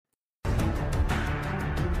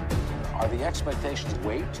Are the expectations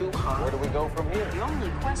way too high? Where do we go from here? The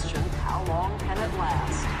only question, how long can it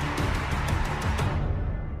last?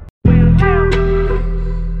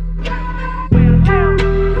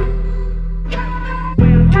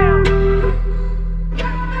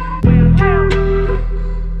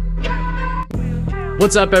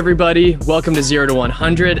 What's up, everybody? Welcome to 0 to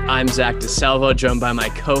 100. I'm Zach DeSalvo, joined by my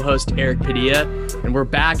co-host Eric Padilla, and we're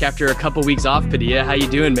back after a couple weeks off. Padilla, how you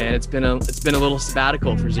doing, man? It's been a little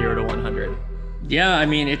sabbatical for 0 to 100. Yeah, I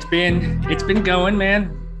mean, it's been going,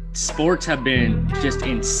 man. Sports have been just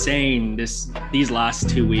insane these last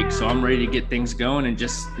 2 weeks, so I'm ready to get things going and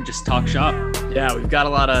just talk shop. Yeah, we've got a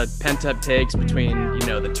lot of pent-up takes between,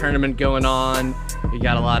 the tournament going on. We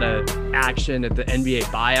got a lot of action at the NBA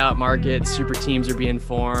buyout market. Super teams are being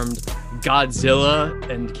formed. Godzilla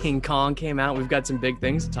and King Kong came out. We've got some big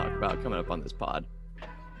things to talk about coming up on this pod.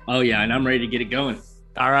 Oh, yeah, and I'm ready to get it going.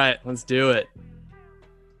 All right, let's do it.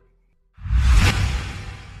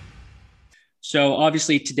 So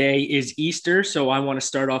obviously today is Easter, so I want to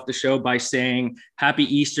start off the show by saying Happy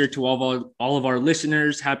Easter to all of our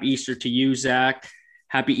listeners. Happy Easter to you, Zach.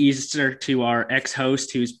 Happy Easter to our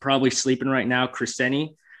ex-host who's probably sleeping right now,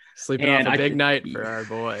 Chriseni. Sleeping off a big night for our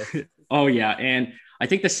boy. Oh, yeah. And I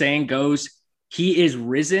think the saying goes, he is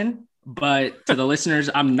risen. But to the listeners,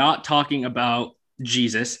 I'm not talking about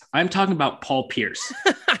Jesus. I'm talking about Paul Pierce.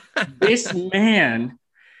 This man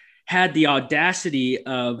had the audacity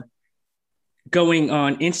of going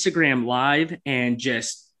on Instagram Live and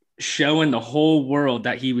just showing the whole world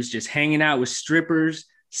that he was just hanging out with strippers,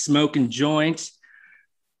 smoking joints,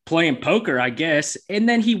 playing poker, I guess. And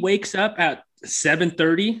then he wakes up at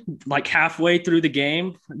 7:30, like halfway through the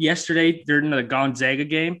game yesterday during the Gonzaga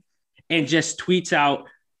game, and just tweets out,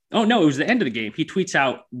 oh no, it was the end of the game. He tweets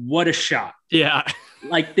out, what a shot. Yeah.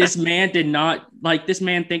 Like this man thinking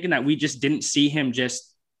that we just didn't see him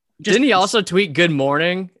just Didn't he also tweet good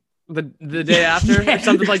morning the day after or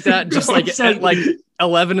something like that? Just at like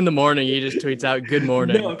 11 in the morning, he just tweets out good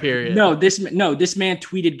morning, period. This man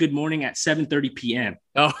tweeted good morning at 7:30 p.m.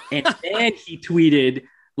 Oh, and then he tweeted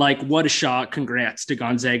like, what a shot. Congrats to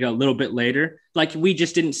Gonzaga a little bit later. Like we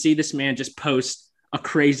just didn't see this man just post a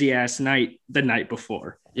crazy ass night the night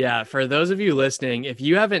before. Yeah. For those of you listening, if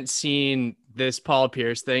you haven't seen this Paul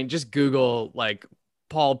Pierce thing, just Google like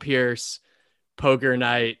Paul Pierce poker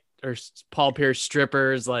night or Paul Pierce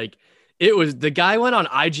strippers. Like it was, the guy went on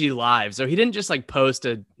IG Live. So he didn't just like post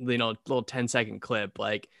a, little 10-second clip.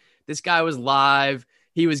 Like this guy was live.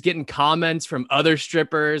 He was getting comments from other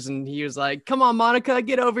strippers and he was like, come on, Monica,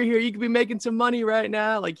 get over here. You could be making some money right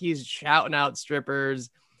now. Like he's shouting out strippers.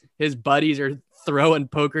 His buddies are throwing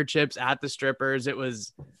poker chips at the strippers. It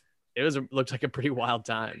looked like a pretty wild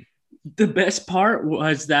time. The best part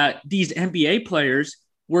was that these NBA players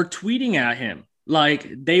were tweeting at him.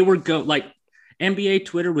 Like they were NBA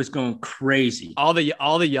Twitter was going crazy. All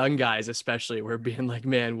the young guys, especially, were being like,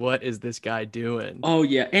 man, what is this guy doing? Oh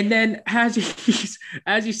yeah. And then as he's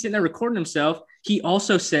sitting there recording himself, he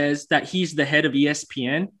also says that he's the head of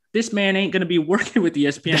ESPN. This man ain't going to be working with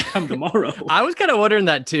ESPN come tomorrow. I was kind of wondering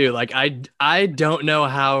that too. Like, I don't know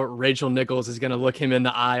how Rachel Nichols is going to look him in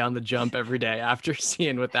the eye on the jump every day after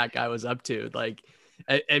seeing what that guy was up to. Like,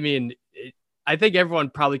 I mean, I think everyone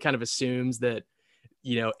probably kind of assumes that,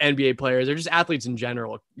 NBA players or just athletes in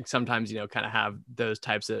general sometimes, kind of have those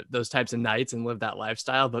types of nights and live that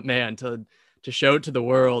lifestyle. But man, to show it to the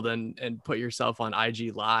world and put yourself on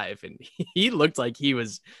IG Live, and he looked like he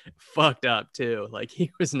was fucked up too. Like he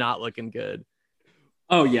was not looking good.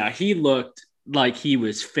 Oh yeah, he looked like he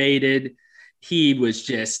was faded. He was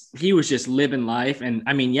just living life. And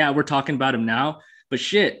I mean, yeah, we're talking about him now, but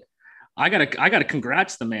shit, I gotta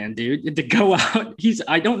congrats the man, dude, to go out. Is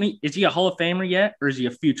he a Hall of Famer yet, or is he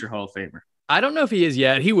a future Hall of Famer? I don't know if he is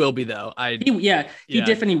yet. He will be though. He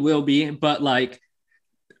definitely will be. But like,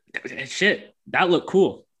 shit, that looked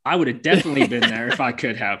cool. I would have definitely been there if I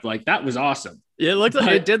could have. Like that was awesome. Yeah,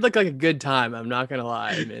 it did look like a good time. I'm not gonna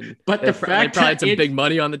lie. I mean, but they probably had some big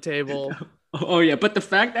money on the table. Oh yeah, but the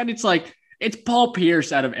fact that it's Paul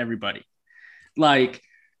Pierce out of everybody, like.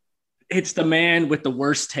 It's the man with the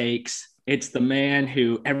worst takes. It's the man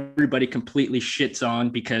who everybody completely shits on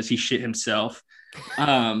because he shit himself.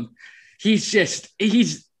 He's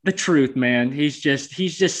the truth, man. He's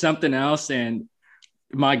just something else. And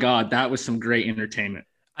my God, that was some great entertainment.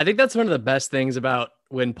 I think that's one of the best things about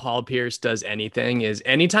when Paul Pierce does anything is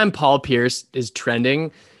anytime Paul Pierce is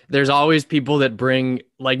trending, there's always people that bring,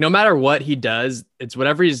 like, no matter what he does, it's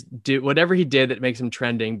whatever he did that makes him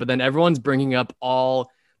trending. But then everyone's bringing up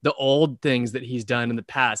all the old things that he's done in the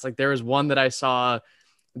past. Like there was one that I saw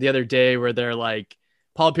the other day where they're like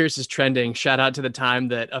Paul Pierce is trending. Shout out to the time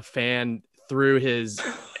that a fan threw his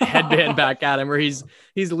headband back at him, where he's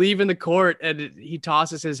leaving the court and he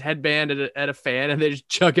tosses his headband at a fan and they just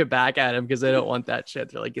chuck it back at him because they don't want that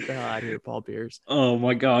shit. They're like, get the hell out of here, Paul Pierce. Oh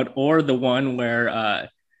my God. Or the one where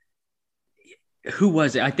who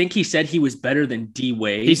was it? I think he said he was better than D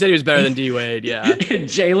Wade. He said he was better than D Wade. Yeah. And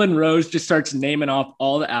Jalen Rose just starts naming off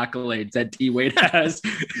all the accolades that D Wade has.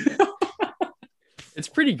 It's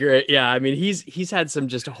pretty great. Yeah. I mean, he's had some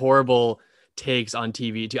just horrible takes on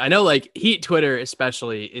TV too. I know like Heat Twitter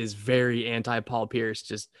especially is very anti Paul Pierce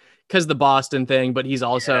just because the Boston thing, but he's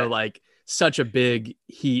also like such a big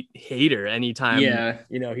Heat hater. Anytime,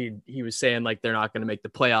 you know, he was saying like they're not going to make the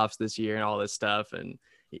playoffs this year and all this stuff. And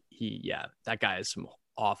that guy has some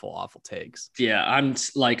awful takes. Yeah,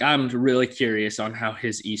 I'm really curious on how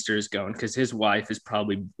his Easter is going because his wife is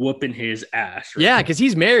probably whooping his ass. Right? Yeah, because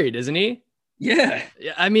he's married, isn't he? Yeah.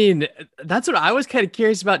 I mean, that's what I was kind of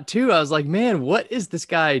curious about too. I was like, man, what is this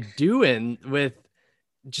guy doing with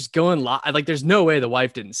just going live? Like, there's no way the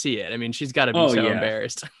wife didn't see it. I mean, she's got to be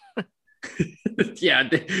embarrassed. Yeah.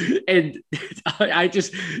 And I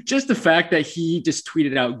just the fact that he just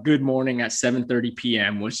tweeted out good morning at 7:30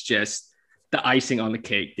 p.m. was just the icing on the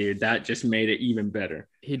cake, dude. That just made it even better.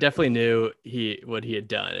 He definitely knew what he had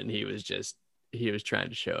done. And he was trying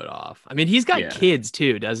to show it off. I mean, he's got kids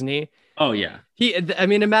too, doesn't he? Oh yeah. I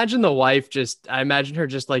mean, imagine the wife I imagine her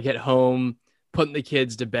just like at home, putting the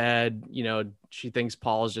kids to bed. You know, she thinks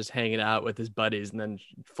Paul's just hanging out with his buddies and then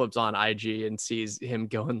flips on IG and sees him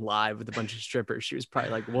going live with a bunch of strippers. She was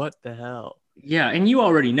probably like, what the hell? Yeah. And you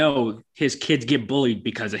already know his kids get bullied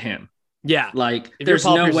because of him. Yeah. Like if there's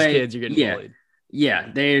no way kids, you're getting bullied.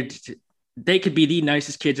 Yeah. They could be the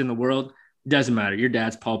nicest kids in the world. Doesn't matter. Your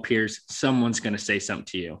dad's Paul Pierce. Someone's going to say something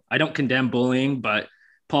to you. I don't condemn bullying, but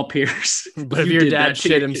Paul Pierce. But if your dad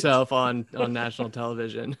shit himself on national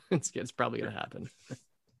television, it's probably going to happen.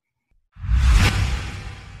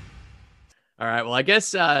 All right. Well, I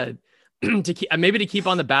guess to keep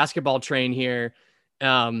on the basketball train here,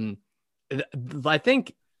 I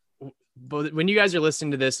think when you guys are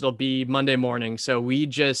listening to this, it'll be Monday morning. So we're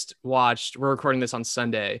recording this on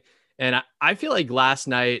Sunday. And I feel like last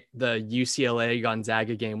night, the UCLA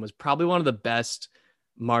Gonzaga game was probably one of the best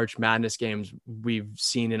March Madness games we've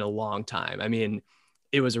seen in a long time. I mean,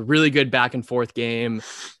 it was a really good back and forth game.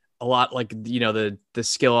 A lot like, you know, the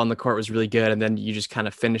skill on the court was really good. And then you just kind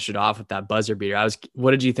of finished it off with that buzzer beater.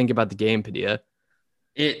 What did you think about the game, Padilla?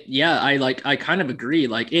 I kind of agree.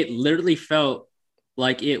 Like it literally felt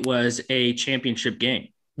like it was a championship game.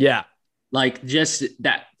 Yeah. Like just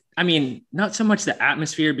that. I mean, not so much the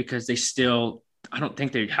atmosphere because I don't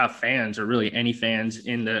think they have fans or really any fans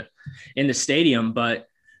in the stadium, but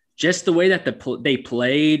just the way that they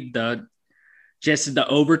played, the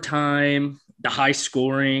overtime, the high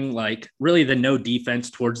scoring, like really the no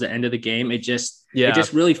defense towards the end of the game. It just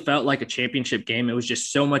really felt like a championship game. It was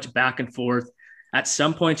just so much back and forth. At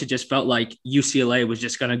some points, it just felt like UCLA was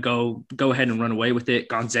just going to go ahead and run away with it.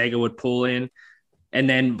 Gonzaga would pull in. And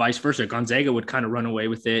then vice versa, Gonzaga would kind of run away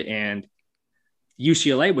with it and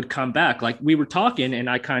UCLA would come back. Like we were talking and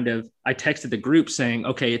I texted the group saying,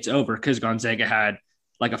 okay, it's over because Gonzaga had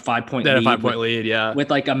like a 5-point lead. A 5-point lead, yeah. With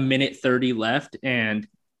like a minute 30 left and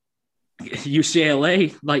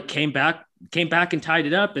UCLA like came back and tied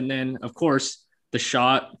it up. And then of course the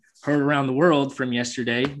shot heard around the world from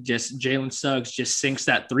yesterday, just Jalen Suggs just sinks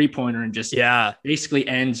that 3-pointer and just basically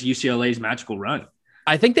ends UCLA's magical run.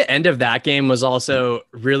 I think the end of that game was also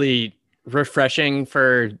really refreshing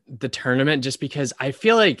for the tournament just because I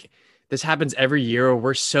feel like this happens every year where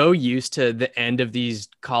we're so used to the end of these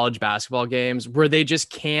college basketball games where they just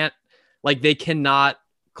can't, like they cannot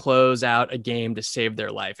close out a game to save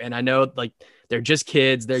their life. And I know like they're just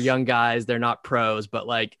kids, they're young guys, they're not pros, but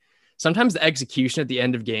like sometimes the execution at the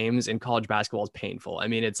end of games in college basketball is painful. I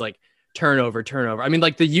mean, it's like turnover. I mean,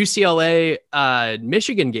 like the UCLA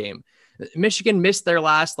Michigan game. Michigan missed their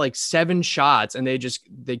last like 7 shots and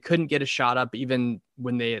they couldn't get a shot up even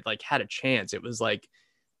when they like had a chance. It was like,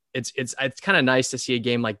 it's kind of nice to see a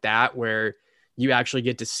game like that where you actually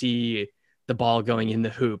get to see the ball going in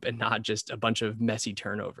the hoop and not just a bunch of messy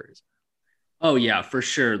turnovers. Oh yeah, for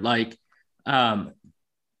sure. Like the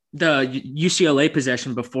UCLA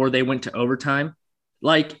possession before they went to overtime,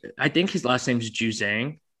 like I think his last name is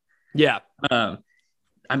Juzang. Yeah.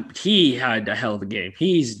 He had a hell of a game.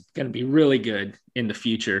 He's going to be really good in the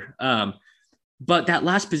future. But that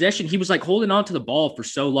last possession, he was like holding on to the ball for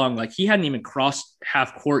so long. Like he hadn't even crossed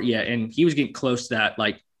half court yet. And he was getting close to that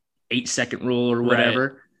like 8-second rule or whatever.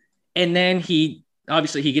 Right. And then he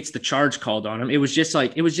gets the charge called on him. It was just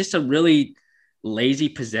a really lazy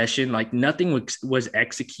possession. Like nothing was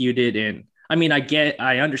executed. And I mean,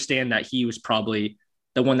 I understand that he was probably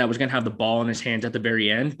the one that was going to have the ball in his hands at the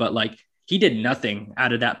very end, but like he did nothing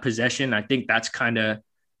out of that possession. I think that's kind of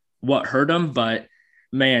what hurt him. But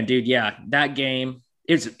man, dude, yeah, that game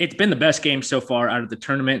it's been the best game so far out of the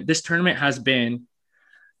tournament. This tournament has been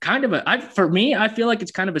kind of for me, I feel like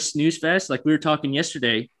it's kind of a snooze fest. Like we were talking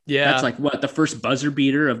yesterday. Yeah. That's like what the first buzzer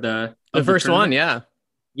beater of the first one. tournament. Yeah.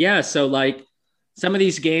 Yeah. So like some of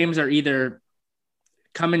these games are either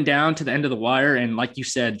coming down to the end of the wire. And like you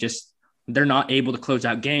said, just they're not able to close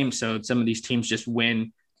out games. So some of these teams just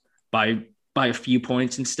win by a few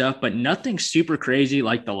points and stuff, but nothing super crazy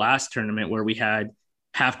like the last tournament where we had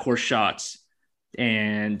half court shots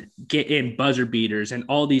and get in buzzer beaters and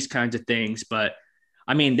all these kinds of things. But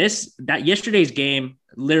I mean, yesterday's game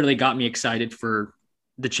literally got me excited for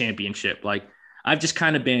the championship. Like I've just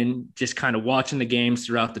kind of been watching the games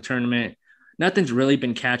throughout the tournament. Nothing's really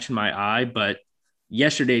been catching my eye, but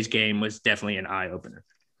yesterday's game was definitely an eye opener.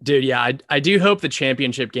 Dude, yeah, I do hope the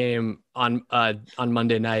championship game on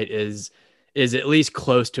Monday night is at least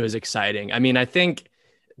close to as exciting. I mean, I think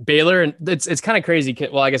Baylor, and it's kind of crazy.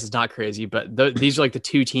 Well, I guess it's not crazy, but these are like the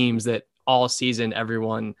two teams that all season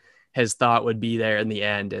everyone has thought would be there in the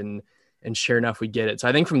end, and sure enough, we get it. So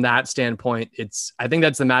I think from that standpoint, I think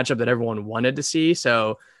that's the matchup that everyone wanted to see.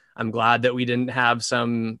 So I'm glad that we didn't have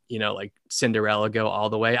some, like Cinderella go all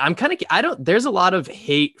the way. There's a lot of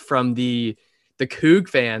hate from the Coug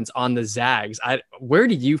fans on the Zags. Where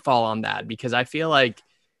do you fall on that? Because I feel like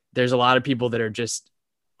there's a lot of people that are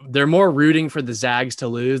they're more rooting for the Zags to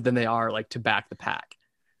lose than they are like to back the Pack.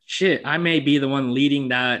 Shit, I may be the one leading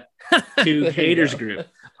that Coug haters group.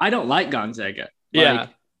 I don't like Gonzaga. Yeah.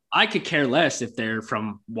 I could care less if they're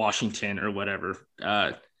from Washington or whatever.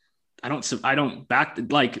 I don't back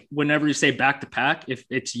like whenever you say back the Pack, if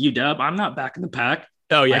it's UW, I'm not backing the Pack.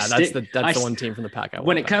 Oh yeah, that's the one team from the Pack.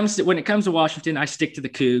 When it comes to Washington, I stick to the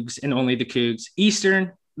Cougs and only the Cougs.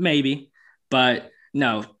 Eastern, maybe, but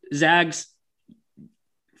no, Zags,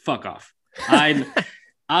 fuck off. I'm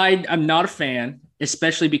not a fan,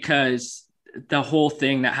 especially because the whole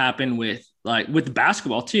thing that happened with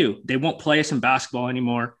basketball too. They won't play us in basketball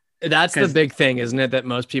anymore. That's the big thing, isn't it? That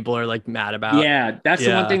most people are like mad about. Yeah, that's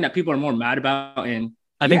the one thing that people are more mad about. And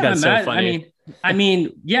I think that's so funny. I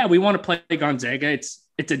mean, yeah, we want to play Gonzaga. It's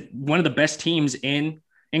one of the best teams in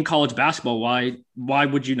college basketball. Why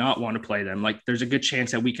would you not want to play them? Like, there's a good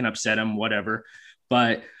chance that we can upset them, whatever.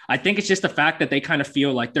 But I think it's just the fact that they kind of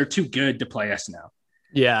feel like they're too good to play us now.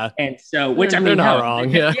 Yeah. And so, which they're not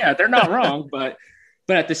wrong. Yeah, they're not wrong. But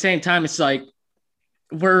at the same time, it's like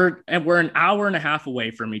we're an hour and a half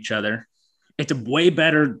away from each other. It's a way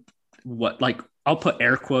better, I'll put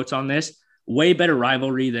air quotes on this, way better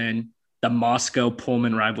rivalry than the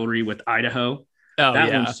Moscow-Pullman rivalry with Idaho. Oh,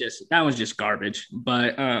 that one's just garbage.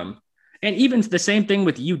 But and even the same thing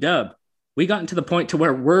with UW. We gotten to the point to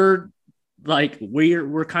where we're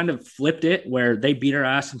kind of flipped it, where they beat our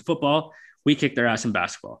ass in football, we kick their ass in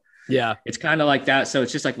basketball. Yeah. It's kind of like that. So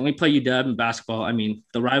it's just like when we play UW in basketball, I mean,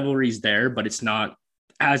 the rivalry's there, but it's not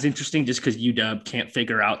as interesting just because UW can't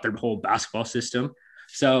figure out their whole basketball system.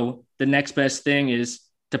 So the next best thing is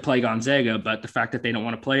to play Gonzaga, but the fact that they don't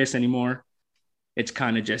want to play us anymore, it's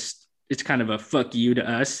kind of a fuck you to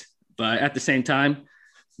us. But at the same time,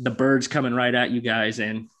 the Birds coming right at you guys,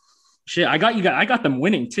 and shit, I got them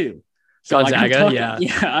winning too. So Gonzaga,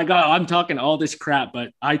 I'm talking all this crap,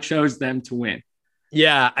 but I chose them to win.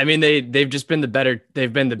 Yeah, I mean they've just been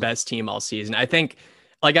they've been the best team all season. I think,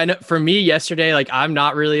 like, I know for me yesterday, like I'm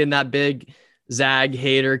not really in that big Zag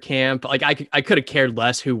hater camp. Like I could have cared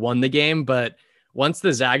less who won the game, but once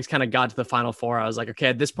the Zags kind of got to the Final Four, I was like, okay,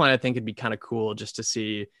 at this point, I think it'd be kind of cool just to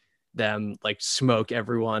see them like smoke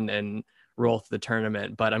everyone and roll through the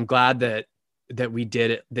tournament. But I'm glad that we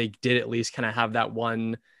did it. They did at least kind of have that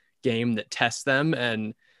one game that tests them.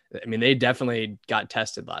 And I mean, they definitely got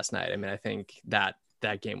tested last night. I mean, I think that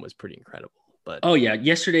game was pretty incredible. But oh yeah,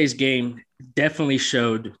 yesterday's game definitely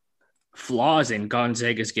showed flaws in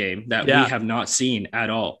Gonzaga's game that we have not seen at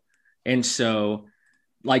all. And so,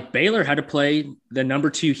 like, Baylor had to play the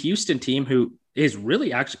number 2 Houston team, who is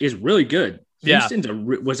really good.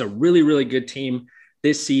 Houston was a really, really good team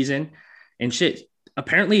this season, and shit.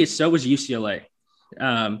 Apparently, so was UCLA.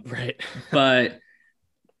 Right. But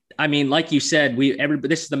I mean, like you said,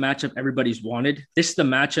 this is the matchup everybody's wanted. This is the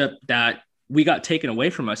matchup that we got taken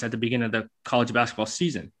away from us at the beginning of the college basketball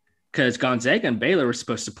season, because Gonzaga and Baylor were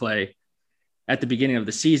supposed to play at the beginning of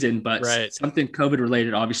the season, but something COVID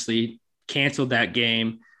related obviously canceled that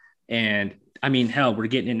game. And I mean, hell, we're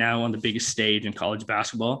getting it now on the biggest stage in college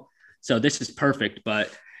basketball. So this is perfect. But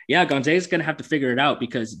yeah, Gonzaga's going to have to figure it out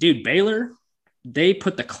because, dude, Baylor, they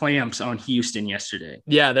put the clamps on Houston yesterday.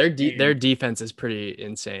 Yeah, their defense is pretty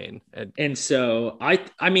insane. And so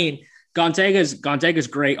I mean, Gonzaga's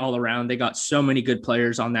great all around. They got so many good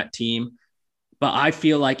players on that team. But I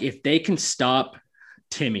feel like if they can stop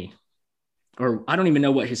Timmy, or I don't even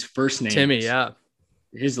know what his first name Timmy, is. yeah.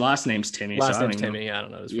 His last name's Timmy. Last name's Timmy. I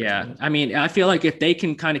don't know. His first name. I mean, I feel like if they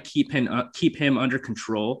can kind of keep him under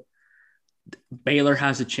control, Baylor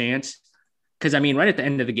has a chance. Because, I mean, right at the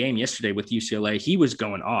end of the game yesterday with UCLA, he was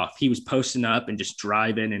going off. He was posting up and just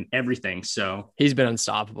driving and everything. So he's been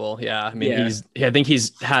unstoppable. Yeah. I mean, I think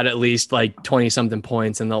he's had at least like 20-something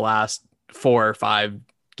points in the last 4 or 5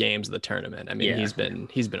 games of the tournament. I mean, he's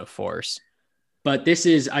been a force. But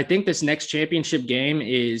I think this next championship game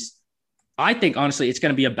is, I think, honestly, it's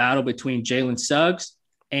going to be a battle between Jalen Suggs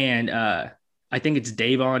and I think it's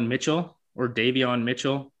Davion Mitchell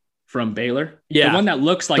from Baylor. Yeah. The one that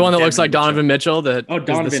looks like Donovan Mitchell, that is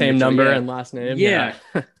the same Mitchell, number and last name. Yeah.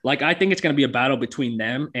 Like, I think it's going to be a battle between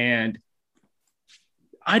them. And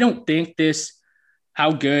I don't think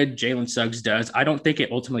how good Jalen Suggs does, I don't think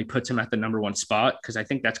it ultimately puts him at the number 1 spot, because I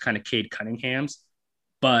think that's kind of Cade Cunningham's.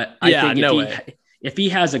 But I think if he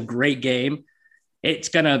has a great game, it's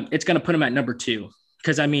gonna put him at number 2.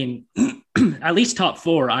 Because, I mean, at least top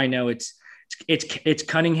 4, I know it's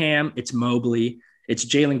Cunningham, it's Mobley, it's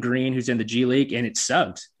Jalen Green, who's in the G League, and it's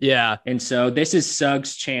Suggs. Yeah. And so this is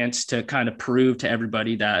Suggs' chance to kind of prove to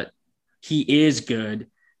everybody that he is good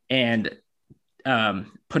and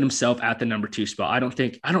put himself at the number 2 spot.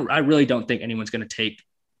 I really don't think anyone's going to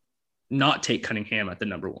not take Cunningham at the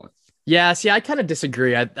number 1. Yeah. See, I kind of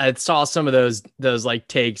disagree. I saw some of those like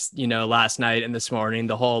takes, last night and this morning,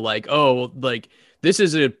 the whole like, oh, like this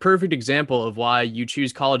is a perfect example of why you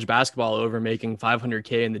choose college basketball over making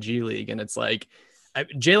 $500K in the G League. And it's like,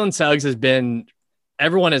 Jalen Suggs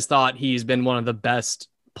everyone has thought he's been one of the best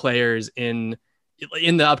players in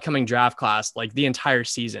the upcoming draft class, like the entire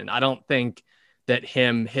season. I don't think that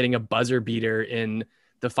him hitting a buzzer beater in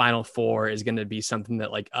the Final Four is going to be something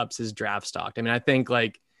that like ups his draft stock. I mean, I think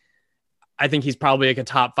he's probably like a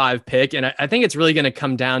top 5 pick. And I think it's really going to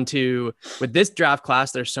come down to, with this draft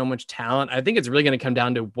class, there's so much talent. I think it's really going to come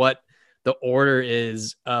down to what the order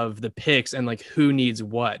is of the picks and like who needs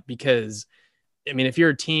what. Because, I mean, if you're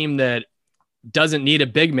a team that doesn't need a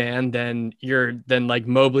big man, then like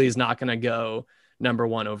Mobley is not going to go number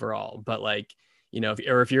 1 overall. But like,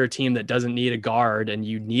 if you're a team that doesn't need a guard and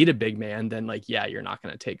you need a big man, then like, yeah, you're not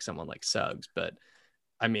going to take someone like Suggs. But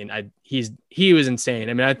I mean, he was insane.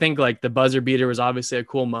 I mean, I think like the buzzer beater was obviously a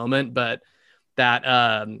cool moment, but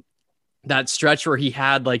that stretch where he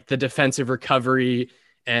had like the defensive recovery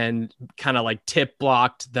and kind of like tip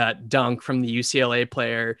blocked that dunk from the UCLA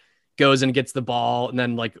player, goes and gets the ball and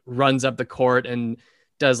then like runs up the court and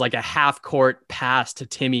does like a half court pass to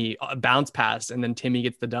Timmy, a bounce pass, and then Timmy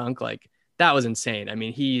gets the dunk. Like, that was insane. I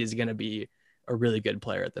mean, he is going to be a really good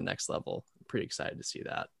player at the next level. I'm pretty excited to see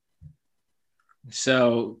that.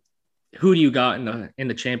 So who do you got in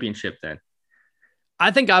the championship then? I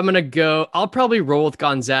think I'll probably roll with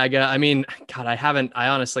Gonzaga. I mean, God, I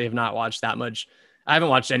honestly have not watched that much. I haven't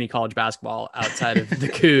watched any college basketball outside of the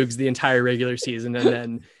Cougs the entire regular season, and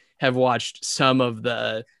then have watched some of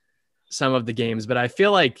the games, but I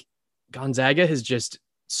feel like Gonzaga has just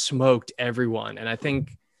smoked everyone. And I feel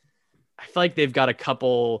like they've got a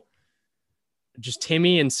couple, just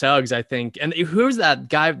Timmy and Suggs, I think. And who's that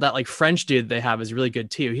guy, that like French dude they have is really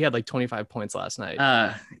good too. He had like 25 points last night.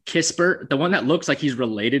 Kisper, the one that looks like he's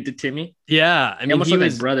related to Timmy. Yeah. I mean, he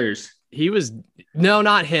was like brothers. No,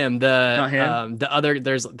 not him. The other,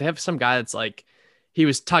 they have some guy that's like, he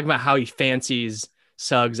was talking about how he fancies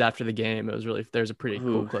Suggs after the game. There's a pretty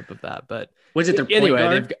cool clip of that. But was it their point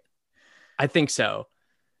guard? I think so.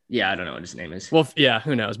 Yeah, I don't know what his name is. Well, yeah,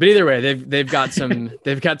 who knows? But either way, they've got some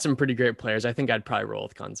pretty great players. I think I'd probably roll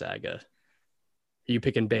with Gonzaga. Are you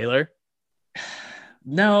picking Baylor?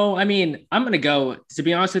 No, I mean, to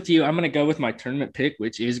be honest with you, I'm going to go with my tournament pick,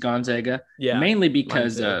 which is Gonzaga. Yeah. Mainly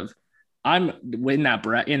because I'm in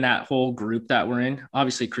that whole group that we're in.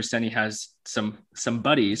 Obviously, Christeni has some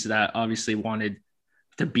buddies that obviously wanted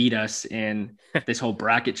to beat us in this whole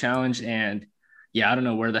bracket challenge. And yeah, I don't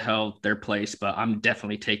know where the hell they're placed, but I'm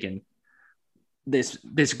definitely taking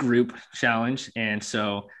this group challenge. And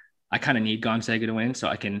so I kind of need Gonzaga to win so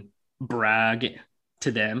I can brag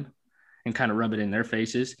to them and kind of rub it in their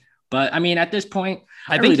faces. But I mean, at this point,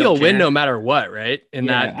 I think you'll win no matter what, right? In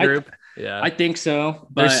that group. I think so.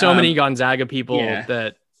 But, there's so many Gonzaga people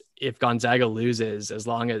that if Gonzaga loses, as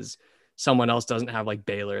long as someone else doesn't have like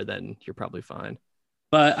Baylor, then you're probably fine.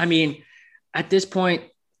 But I mean, at this point,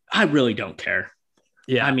 I really don't care.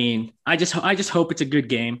 Yeah. I mean, I just hope it's a good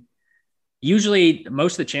game. Usually,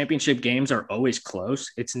 most of the championship games are always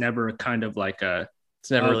close. It's never kind of like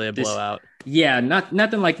it's never really a blowout. Yeah,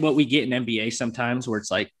 nothing like what we get in NBA sometimes, where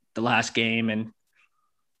it's like the last game and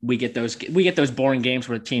we get those boring games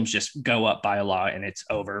where the teams just go up by a lot and it's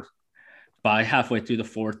over by halfway through the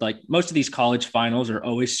fourth. Like most of these college finals are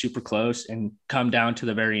always super close and come down to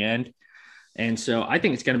the very end. And so I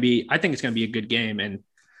think it's going to be a good game. And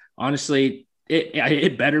honestly,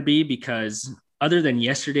 it better be, because other than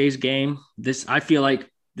yesterday's game, I feel like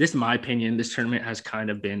this, in my opinion, this tournament has kind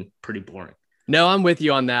of been pretty boring. No, I'm with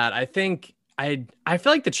you on that. I think I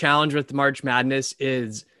feel like the challenge with March Madness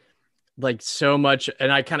is like so much,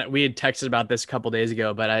 and we had texted about this a couple days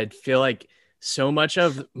ago, but I feel like so much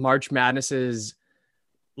of March Madness's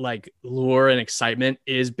like lure and excitement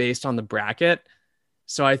is based on the bracket.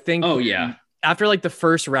 So I think, oh yeah, after like the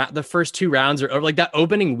first 2 rounds are over, like that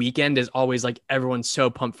opening weekend is always like everyone's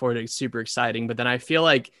so pumped for it. It's super exciting. But then I feel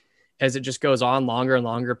like as it just goes on longer and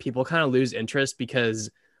longer, people kind of lose interest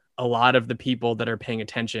because a lot of the people that are paying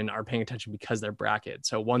attention because they're bracket.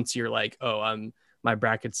 So once you're like, oh, my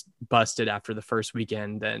bracket's busted after the first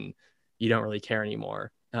weekend, then you don't really care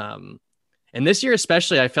anymore. And this year,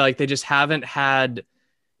 especially, I feel like there just hasn't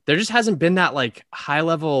been that like high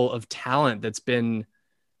level of talent that's been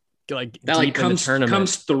like that deep in the tournament.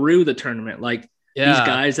 Comes through the tournament. Like yeah. These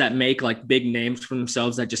guys that make like big names for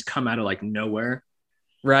themselves that just come out of like nowhere.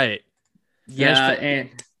 Right. Yeah.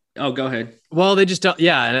 Go ahead. Well, they just don't.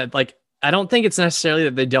 Yeah. And like, I don't think it's necessarily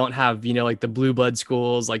that they don't have, like the blue blood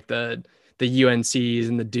schools, like the UNCs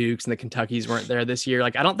and the Dukes and the Kentuckys weren't there this year.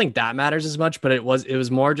 Like, I don't think that matters as much, but it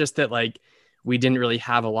was more just that like, we didn't really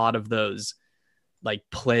have a lot of those like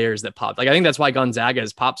players that popped. Like, I think that's why Gonzaga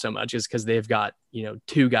has popped so much, is because they've got,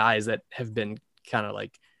 2 guys that have been kind of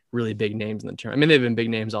like really big names in the tournament. I mean, they've been big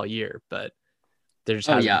names all year, but there just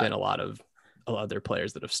hasn't been a lot of other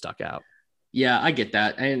players that have stuck out. Yeah, I get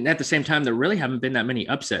that. And at the same time, there really haven't been that many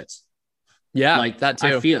upsets. Yeah, like that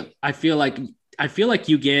too. I feel like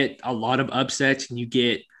you get a lot of upsets, and you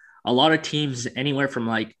get a lot of teams anywhere from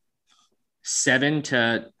like 7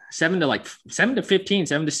 to 15,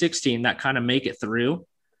 7 to 16 that kind of make it through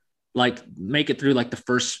like the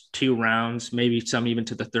first 2 rounds, maybe some even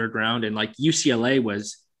to the 3rd round. And like UCLA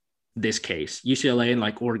was this case. UCLA and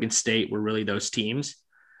like Oregon State were really those teams.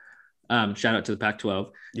 Shout out to the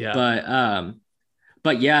Pac-12. Yeah.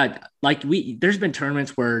 But yeah, like there's been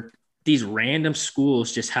tournaments where these random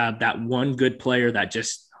schools just have that one good player that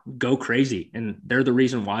just go crazy, and they're the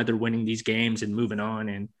reason why they're winning these games and moving on.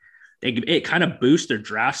 And it kind of boosts their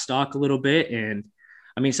draft stock a little bit. And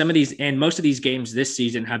I mean, most of these games this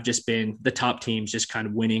season have just been the top teams just kind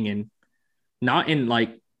of winning, and not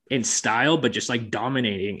in style, but just like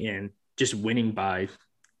dominating and just winning by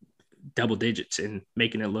double digits and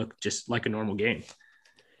making it look just like a normal game.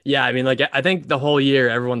 Yeah. I mean, like, I think the whole year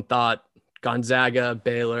everyone thought Gonzaga,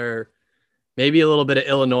 Baylor, maybe a little bit of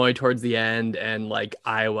Illinois towards the end, and like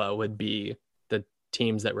Iowa would be the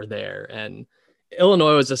teams that were there. And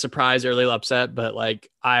Illinois was a surprise early upset, but like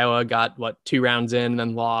Iowa got 2 rounds in and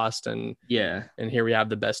then lost. And here we have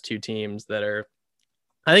the best 2 teams that are,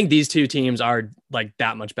 I think these 2 teams are like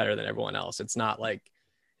that much better than everyone else. It's not like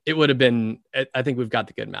it would have been, I think we've got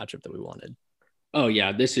the good matchup that we wanted. Oh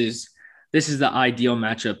yeah. This is the ideal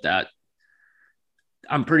matchup that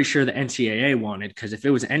I'm pretty sure the NCAA wanted, because if it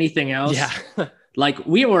was anything else, like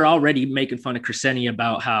we were already making fun of Crescenti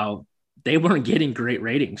about how they weren't getting great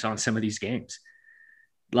ratings on some of these games.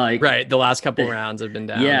 Like, right. The last couple rounds have been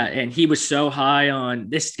down. Yeah. And he was so high on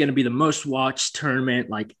this is going to be the most watched tournament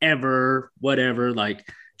like ever, whatever, like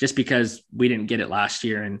just because we didn't get it last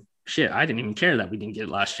year. And shit, I didn't even care that we didn't get it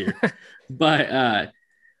last year. But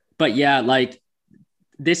yeah, like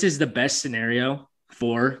this is the best scenario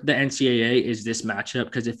for the NCAA is this matchup.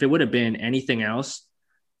 Because if it would have been anything else,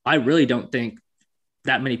 I really don't think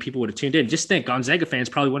that many people would have tuned in. Just think Gonzaga fans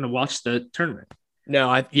probably wouldn't have watched the tournament. No,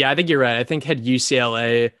 I think you're right. I think had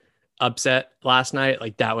UCLA upset last night,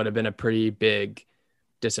 like that would have been a pretty big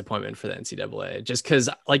disappointment for the NCAA. Just because,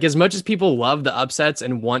 like, as much as people love the upsets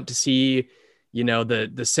and want to see,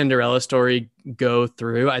 the Cinderella story go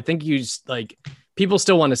through, I think people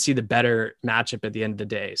still want to see the better matchup at the end of the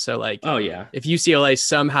day. So, like, oh yeah, if UCLA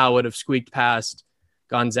somehow would have squeaked past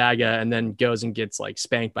Gonzaga and then goes and gets like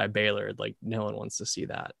spanked by Baylor, like no one wants to see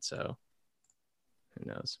that. So, who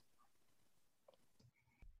knows?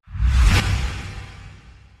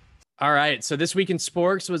 All right. So this week in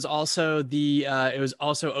sports was also it was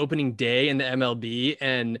also opening day in the MLB,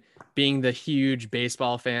 and being the huge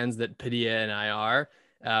baseball fans that Padilla and I are,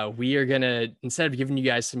 we are going to, instead of giving you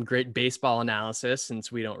guys some great baseball analysis,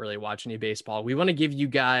 since we don't really watch any baseball, we want to give you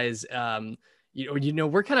guys,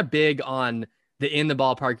 we're kind of big on the in the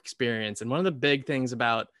ballpark experience. And one of the big things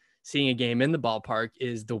about seeing a game in the ballpark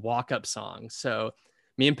is the walk-up song. So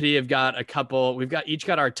me and Padilla have got a couple, each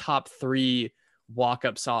got our top 3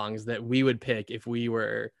 walk-up songs that we would pick if we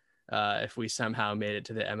were, if we somehow made it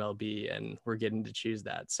to the MLB and we're getting to choose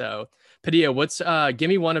that. So Padilla, give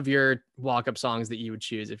me one of your walk-up songs that you would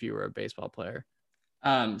choose if you were a baseball player.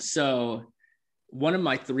 So one of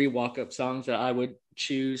my 3 walk-up songs that I would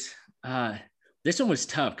choose, this one was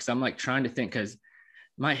tough because I'm like trying to think, because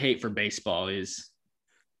my hate for baseball is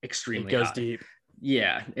extremely goes high. deep.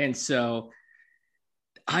 Yeah. And so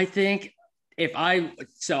I think I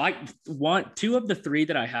want 2 of the 3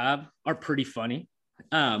 that I have are pretty funny.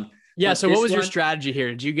 So what was your strategy here?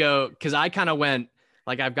 Did you go, because I kind of went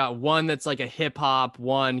like, I've got one that's like a hip hop,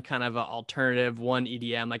 one kind of an alternative, one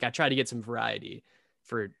EDM. Like I tried to get some variety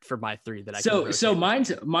for my 3 that I so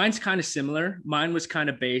mine's kind of similar. Mine was kind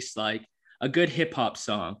of based like a good hip hop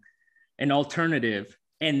song, an alternative,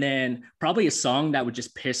 and then probably a song that would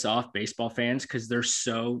just piss off baseball fans because they're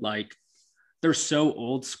so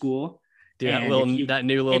old school. Dude, that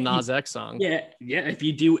new Lil Nas X song. Yeah. If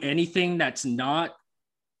you do anything that's not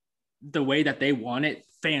the way that they want it,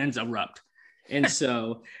 fans erupt. And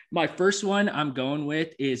so my first one I'm going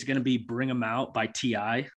with is going to be Bring 'Em Out by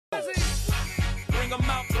T.I. Bring 'em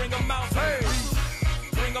out, hey.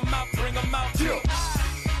 Bring 'em out, bring 'em out. Bring 'em out, hey.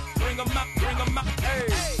 Bring 'em out, bring 'em out.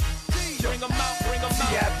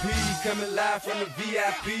 VIP coming live from the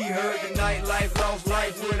VIP. Heard the nightlife, lost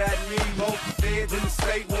life without me. Most feds in the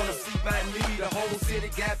state wanna see my knee. The whole city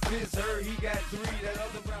got pissed, heard he got 3. That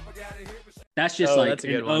other rapper got it here. That's just like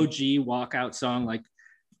an OG walkout song. Like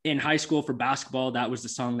in high school for basketball, that was the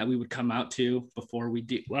song that we would come out to before we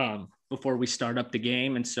start up the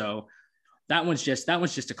game. And so that one's just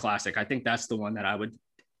a classic. I think that's the one that I would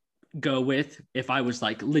go with if I was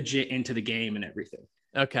like legit into the game and everything.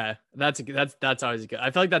 Okay. That's always good.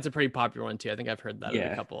 I feel like that's a pretty popular one too. I think I've heard that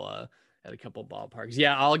at a couple ballparks.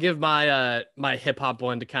 Yeah. I'll give my my hip hop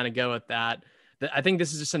one to kind of go with that. I think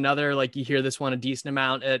this is just another, like you hear this one a decent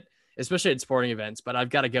amount especially at sporting events, but I've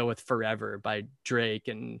got to go with Forever by Drake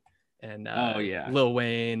and Lil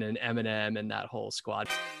Wayne and Eminem and that whole squad.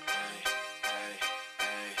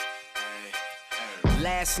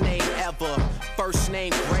 Last name ever, first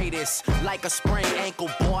name greatest. Like a sprained ankle,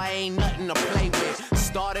 boy, ain't nothing to play with.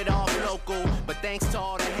 Started off local, but thanks to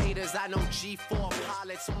all the haters, I know G4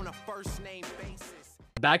 pilots on a first name basis.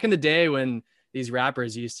 Back in the day when these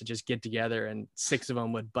rappers used to just get together and 6 of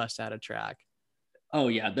them would bust out a track. Oh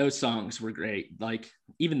yeah, those songs were great. Like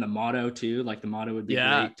even the motto too. Like the motto would be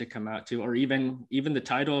great to come out to, or even the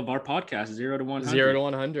title of our podcast, 0 to 100. 0 to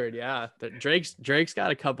 100. Yeah, Drake's got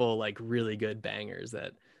a couple like really good bangers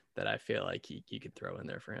that I feel like you could throw in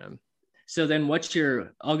there for him. So then,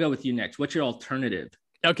 I'll go with you next. What's your alternative?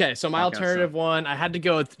 Okay, so my alternative one, I had to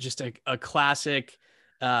go with just a classic,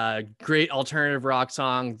 great alternative rock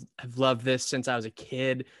song. I've loved this since I was a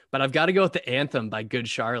kid, but I've got to go with the Anthem by Good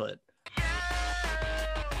Charlotte.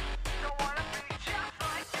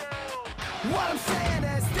 What I'm saying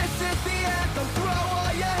is, this is the anthem. Throw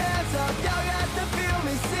all your hands up. Y'all got to feel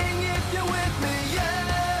me. Sing if you're with me.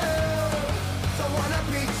 Yeah. So wanna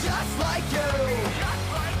be just like you.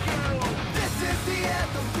 This is the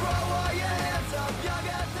anthem. Throw all your hands up. Y'all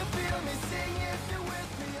got to feel me. Sing if you're with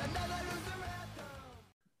me. Another loser anthem.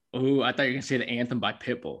 Oh, I thought you were gonna say the Anthem by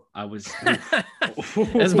Pitbull. I was.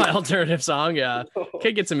 That's my alternative song. Yeah,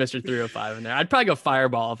 could get some Mr. 305 in there. I'd probably go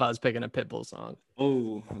Fireball if I was picking a Pitbull song.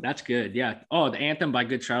 Oh, that's good. Yeah. Oh, the Anthem by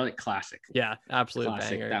Good Charlotte, classic. Yeah, absolute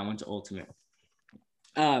classic. Banger. That one's ultimate.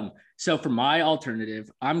 So for my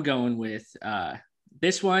alternative, I'm going with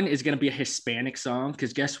this one is going to be a Hispanic song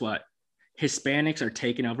because guess what? Hispanics are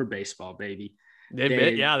taking over baseball, baby. They've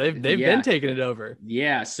been taking it over.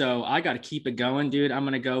 Yeah, so I got to keep it going, dude. I'm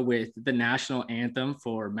going to go with the national anthem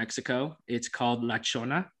for Mexico. It's called La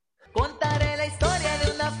Chona. Contaré la historia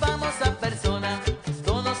de una famosa persona.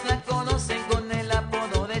 Todos la conocen con el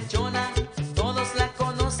apodo de Chona. Todos la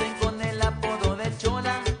conocen con el apodo de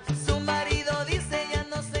Chona. Su marido dice ya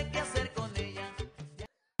no sé qué hacer con ella.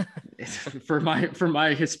 For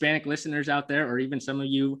my Hispanic listeners out there, or even some of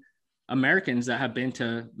you Americans that have been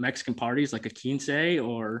to Mexican parties like a quince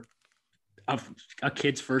or a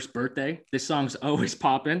kid's first birthday, this song's always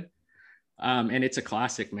popping. And it's a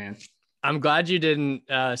classic, man. I'm glad you didn't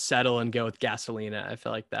settle and go with Gasolina. I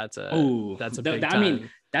feel like that's a big time. I mean,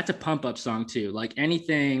 that's a pump up song too. Like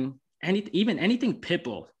anything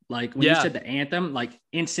Pitbull. Like when you said the anthem, like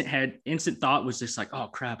instant thought was just like, oh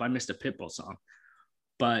crap, I missed a Pitbull song.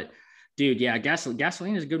 But dude, yeah,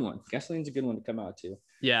 gasoline is a good one. Gasoline's a good one to come out to.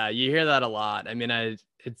 Yeah, you hear that a lot. I mean,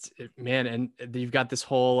 man, and you've got this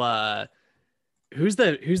whole who's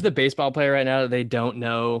the baseball player right now that they don't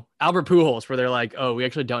know? Albert Pujols, where they're like, oh, we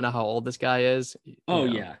actually don't know how old this guy is. Oh,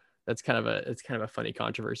 You know, yeah. it's kind of a funny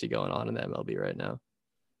controversy going on in the MLB right now.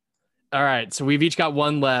 All right, so we've each got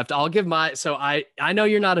one left. I'll give I know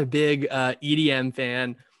you're not a big EDM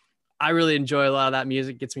fan. I really enjoy a lot of that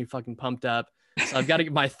music. Gets me fucking pumped up. So I've got to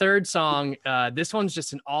get my third song. This one's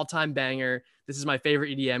just an all-time banger. This is my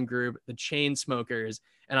favorite EDM group, the Chainsmokers,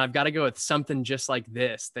 and I've got to go with Something Just Like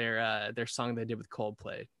This. Their song they did with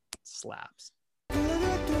Coldplay slaps. Oh,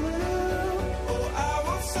 I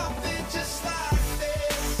want something just like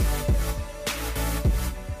this.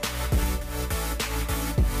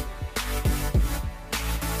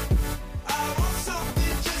 I want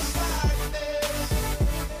something just like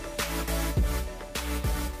this.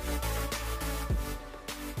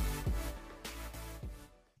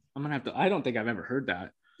 I'm gonna have to. I don't think I've ever heard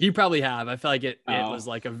that. You probably have. I feel like it Oh.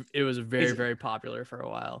 was very, very popular for a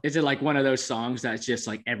while. Is it like one of those songs that's just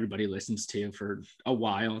like everybody listens to for a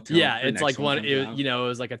while? Until Yeah, the it's next like one one, comes out? it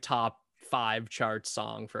was like a top 5 chart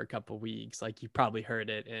song for a couple weeks. Like you probably heard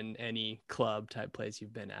it in any club type place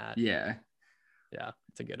you've been at. Yeah. Yeah,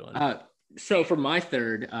 it's a good one. So for my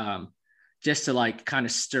third, just to like kind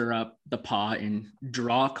of stir up the pot and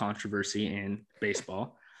draw controversy in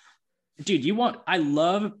baseball, dude, I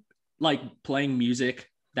love like playing music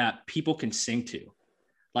that people can sing to,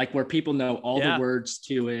 like where people know all Yeah. the words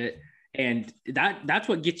to it. And that's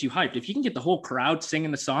what gets you hyped. If you can get the whole crowd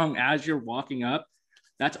singing the song as you're walking up,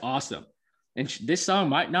 that's awesome. And this song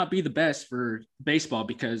might not be the best for baseball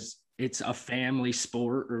because it's a family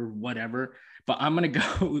sport or whatever, but I'm going to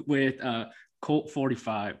go with Colt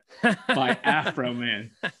 45 by Afro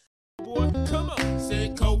Man. Boy, come on.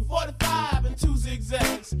 Say Coke 45 and 2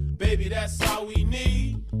 zigzags. Baby, that's all we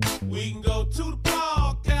need. We can go to the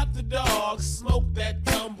park, after dog, smoke that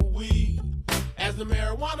tumbleweed. As the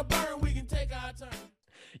marijuana burn, we can take our turn.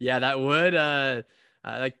 Yeah, that would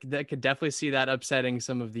that could definitely see that upsetting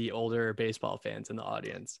some of the older baseball fans in the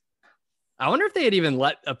audience. I wonder if they had even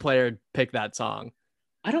let a player pick that song.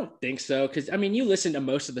 I don't think so. Cause I mean, you listen to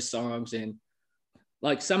most of the songs and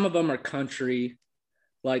like some of them are country,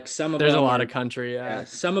 like some of There's them a lot are, of country. Yeah.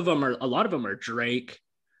 some of them are, a lot of them are Drake,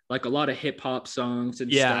 like a lot of hip hop songs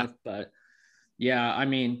and Yeah. stuff. But yeah, I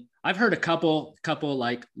mean, I've heard a couple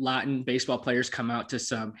like Latin baseball players come out to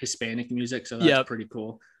some Hispanic music. So that's Yep. pretty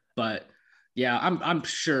cool. But yeah, I'm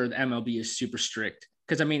sure the MLB is super strict.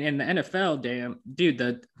 Cause I mean, in the NFL, damn dude,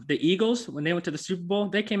 the Eagles, when they went to the Super Bowl,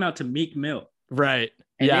 they came out to Meek Mill. Right.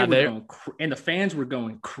 And yeah. they were going and the fans were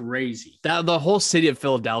going crazy. The whole city of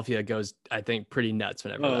Philadelphia goes, I think, pretty nuts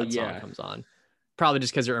whenever Oh, that yeah. song comes on. Probably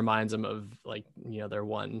just because it reminds them of like, their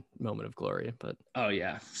one moment of glory. But Oh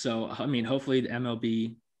yeah. So I mean, hopefully the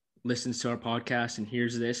MLB listens to our podcast and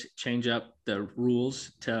hears this, change up the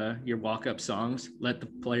rules to your walk-up songs. Let the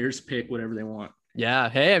players pick whatever they want. yeah,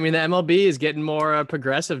 hey, I mean the MLB is getting more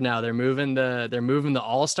progressive now. They're moving the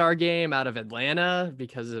All-Star game out of Atlanta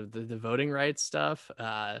because of the voting rights stuff.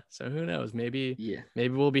 So who knows? Maybe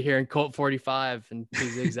we'll be hearing Colt 45 and 2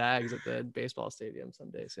 zigzags at the baseball stadium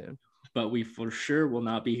someday soon. But we for sure will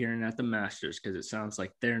not be hearing at the Masters because it sounds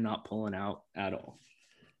like they're not pulling out at all.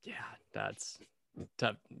 Yeah, that's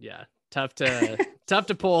tough. Yeah, tough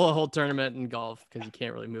to pull a whole tournament in golf because you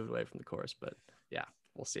can't really move away from the course. But yeah,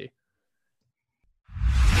 we'll see.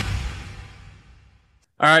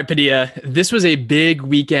 All right, Padilla, this was a big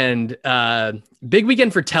weekend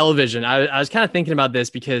for television. I was kind of thinking about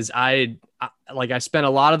this because I spent a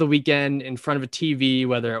lot of the weekend in front of a TV,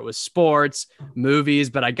 whether it was sports,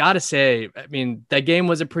 movies, but I got to say, I mean, that game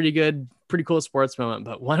was a pretty cool sports moment,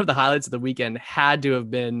 but one of the highlights of the weekend had to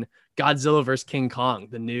have been Godzilla vs. King Kong,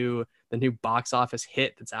 the new box office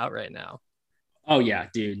hit that's out right now. Oh yeah,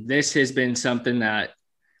 dude. This has been something that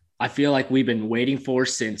I feel like we've been waiting for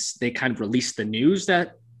since they kind of released the news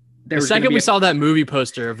that there The was gonna second be we a- saw that movie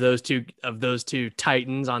poster of those two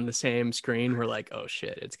titans on the same screen, we're like, oh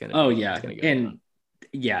shit, it's gonna. Oh it's yeah, gonna go down.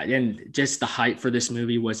 and just the hype for this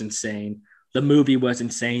movie was insane. The movie was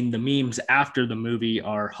insane. The memes after the movie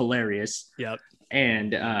are hilarious. Yep.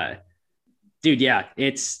 And dude, yeah,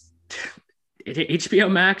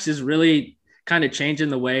 HBO Max is really kind of changing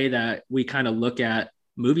the way that we kind of look at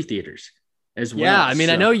movie theaters as well. Yeah, I mean,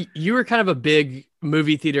 I So- know you were kind of a big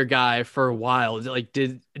movie theater guy for a while. Like,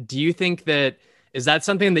 do you think is that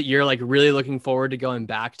something that you're like really looking forward to going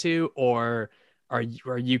back to, or are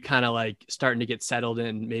you kind of like starting to get settled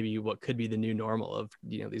in maybe what could be the new normal of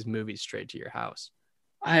these movies straight to your house?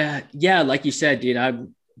 Yeah, like you said, dude,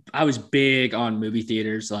 I was big on movie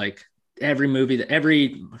theaters. Like every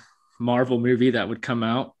Marvel movie that would come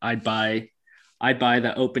out, I'd buy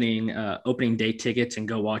the opening day tickets and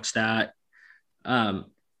go watch that. Um,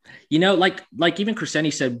 like even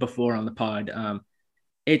Crescenti said before on the pod,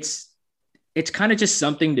 it's kind of just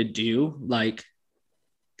something to do. Like,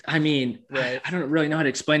 I mean, Right. I don't really know how to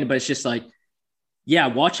explain it, but it's just like, yeah,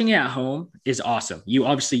 watching it at home is awesome. You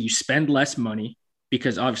spend less money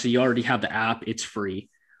because obviously you already have the app. It's free.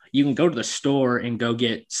 You can go to the store and go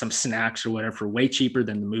get some snacks or whatever for way cheaper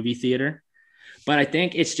than the movie theater. But I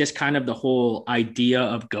think it's just kind of the whole idea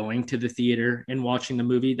of going to the theater and watching the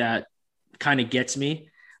movie that kind of gets me.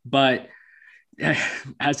 But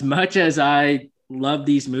as much as I love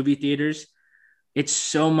these movie theaters, it's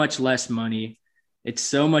so much less money. It's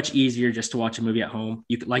so much easier just to watch a movie at home.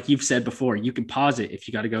 Like you've said before, you can pause it if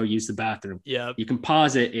you got to go use the bathroom. Yeah. You can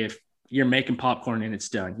pause it if you're making popcorn and it's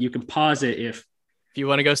done. You can pause it if you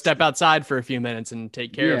want to go step outside for a few minutes and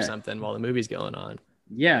take care of Yeah. something while the movie's going on.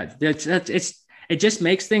 yeah, it just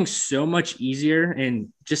makes things so much easier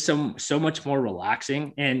and just so much more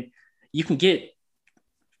relaxing. And you can get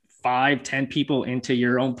 5-10 people into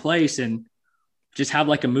your own place and just have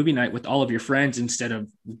like a movie night with all of your friends instead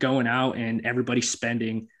of going out and everybody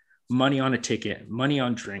spending money on a ticket, money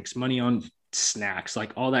on drinks, money on snacks,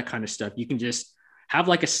 like all that kind of stuff. You can just have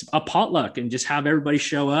like a potluck and just have everybody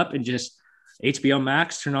show up and just HBO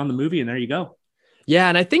Max, turn on the movie, and there you go. Yeah,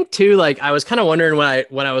 and I think too, like I was kind of wondering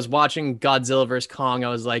when I was watching Godzilla vs. Kong, I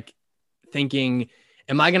was like thinking,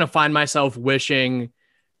 am I gonna find myself wishing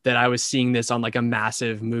that I was seeing this on like a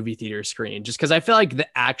massive movie theater screen? Just because I feel like the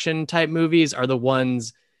action type movies are the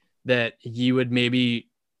ones that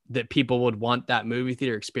that people would want that movie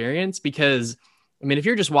theater experience. Because I mean, if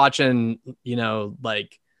you're just watching,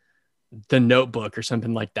 like The Notebook or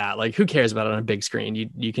something like that, like who cares about it on a big screen?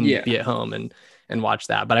 You can be at home and watch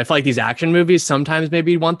that. But I feel like these action movies sometimes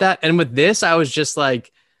maybe want that. And with this, I was just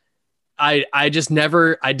like, I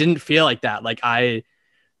didn't feel like that. Like I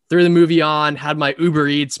threw the movie on, had my Uber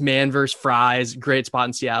Eats man versus fries, great spot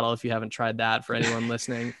in Seattle. If you haven't tried that, for anyone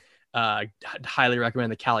listening, highly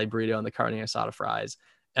recommend the Cali burrito and the carne asada fries.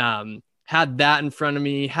 Had that in front of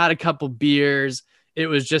me, had a couple beers. It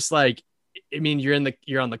was just like, I mean,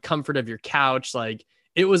 you're on the comfort of your couch. Like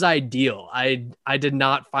it was ideal. I did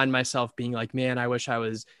not find myself being like, man, I wish I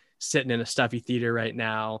was sitting in a stuffy theater right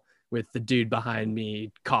now with the dude behind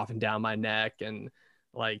me coughing down my neck. And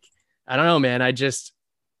like, I don't know, man,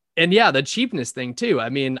 and yeah, the cheapness thing too. I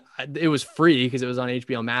mean, it was free because it was on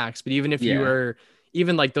HBO Max, but even if you were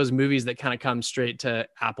even like those movies that kind of come straight to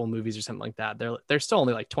Apple movies or something like that, they're still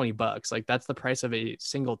only like $20. Like that's the price of a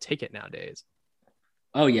single ticket nowadays.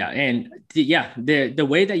 Oh yeah. And the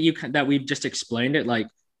way that we've just explained it, like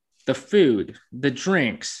the food, the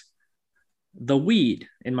drinks, the weed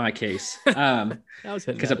in my case,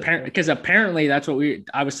 because apparently that's what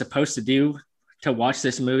I was supposed to do to watch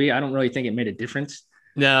this movie. I don't really think it made a difference.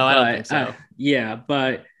 No, I don't think so.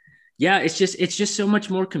 But it's just so much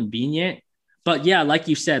more convenient. But yeah, like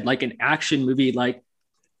you said, like an action movie, like,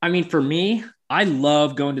 I mean, for me, I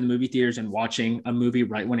love going to the movie theaters and watching a movie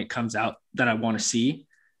right when it comes out that I want to see.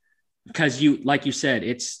 Because like you said,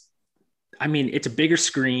 it's a bigger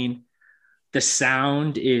screen. The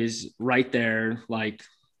sound is right there. Like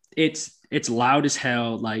it's loud as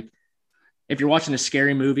hell. Like if you're watching a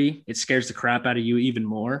scary movie, it scares the crap out of you even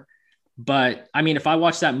more. But I mean, if I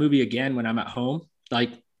watch that movie again when I'm at home,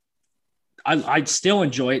 like I'd still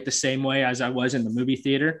enjoy it the same way as I was in the movie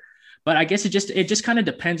theater. But I guess it just kind of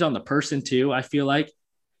depends on the person too. I feel like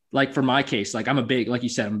for my case, like like you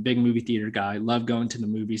said, I'm a big movie theater guy. I love going to the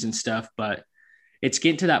movies and stuff, but it's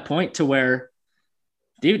getting to that point to where,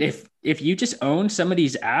 dude, if you just own some of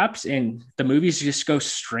these apps and the movies just go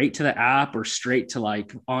straight to the app or straight to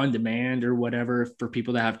like on demand or whatever for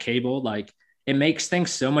people that have cable, like it makes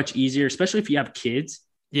things so much easier, especially if you have kids.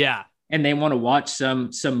 Yeah. And they want to watch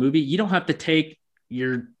some movie. You don't have to take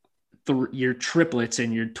your triplets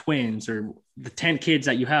and your twins or the 10 kids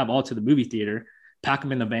that you have all to the movie theater, pack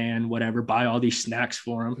them in the van, whatever, buy all these snacks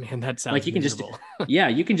for them. Man, that sounds like you miserable.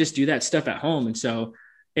 You can just do that stuff at home. And so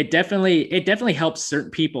it definitely helps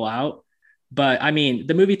certain people out. But I mean,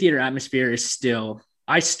 the movie theater atmosphere is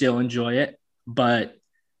I still enjoy it, but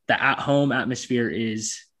the at home atmosphere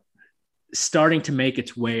is starting to make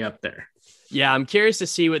its way up there. Yeah, I'm curious to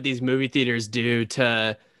see what these movie theaters do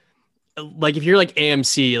to, like, if you're like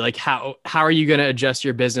AMC, like how are you going to adjust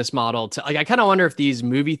your business model to, like, I kind of wonder if these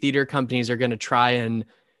movie theater companies are going to try and,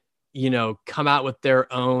 come out with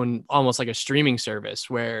their own, almost like a streaming service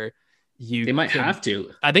where they might have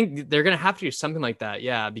to. I think they're going to have to do something like that.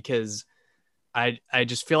 Yeah, because I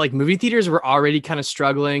just feel like movie theaters were already kind of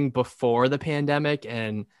struggling before the pandemic.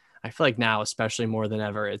 And I feel like now, especially more than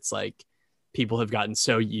ever, it's like people have gotten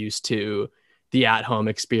so used to the at-home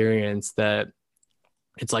experience that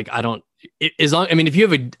it's like, I mean, if you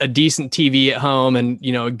have a decent TV at home and,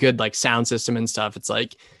 you know, a good like sound system and stuff, it's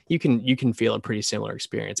like, you can feel a pretty similar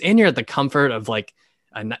experience. And you're at the comfort of like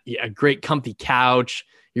a great comfy couch.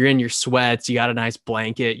 You're in your sweats. You got a nice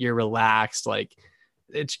blanket. You're relaxed. Like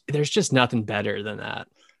there's just nothing better than that.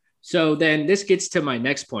 So then this gets to my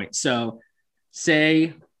next point. So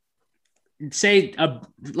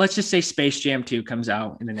let's just say Space Jam 2 comes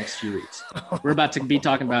out in the next few weeks. We're about to be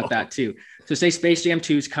talking about that too. So say Space Jam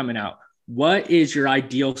 2 is coming out. What is your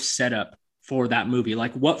ideal setup for that movie?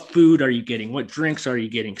 Like what food are you getting? What drinks are you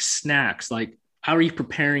getting? Snacks? Like how are you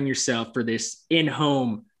preparing yourself for this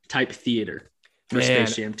in-home type theater for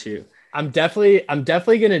Space Jam 2? I'm definitely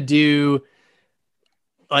going to do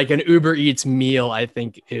like an Uber Eats meal. I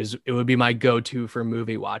think it would be my go-to for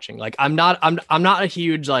movie watching. Like I'm not a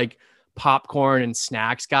huge like popcorn and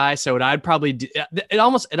snacks guy. So what I'd probably do, it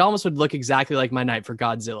almost would look exactly like my night for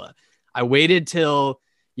Godzilla. I waited till,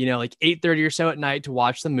 you know, like 8:30 or so at night to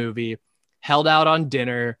watch the movie, held out on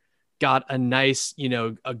dinner, got a nice, you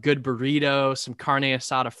know, a good burrito, some carne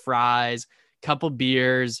asada fries, couple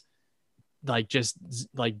beers, like just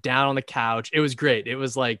like down on the couch. It was great. It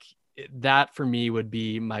was like that for me would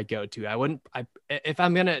be my go-to. If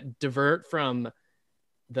I'm going to divert from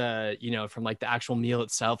from like the actual meal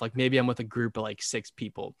itself, like maybe I'm with a group of like 6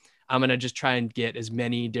 people, I'm going to just try and get as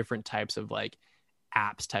many different types of like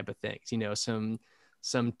apps type of things, you know, some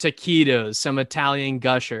taquitos, some Italian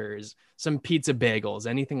gushers, some pizza bagels,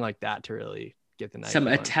 anything like that to really get the night Some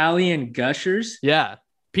going. Italian gushers? Yeah.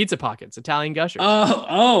 Pizza pockets, Italian gushers.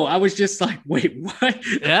 Oh, I was just like, wait,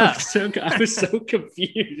 what? Yeah. I was so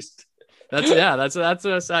confused. That's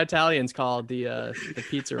what Italians call the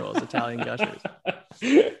pizza rolls, Italian gushers.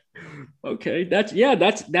 Okay,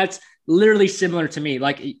 that's literally similar to me.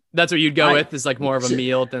 Like that's what you'd go with is like more of a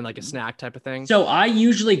meal than like a snack type of thing. So I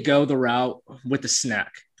usually go the route with the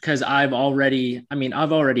snack because I've already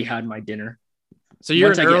had my dinner. So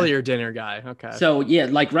you're an earlier dinner guy. Okay. So yeah,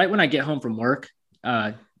 like right when I get home from work,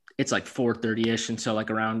 it's like 4:30ish, and so like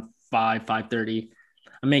around 5:30,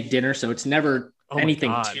 I make dinner. So it's never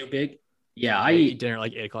anything too big. Yeah, I eat dinner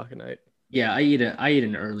like 8:00 at night. Yeah, I eat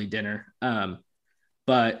an early dinner.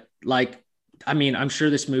 But like, I mean, I'm sure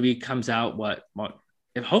this movie comes out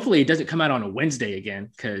if hopefully it doesn't come out on a Wednesday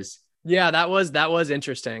again. Cause yeah, that was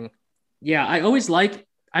interesting. Yeah. I always if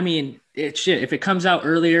it comes out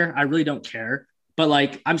earlier, I really don't care, but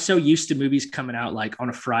like, I'm so used to movies coming out like on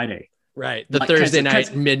a Friday, right? The Thursday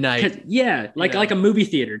night, midnight. Yeah. Like a movie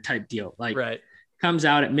theater type deal, like right. Comes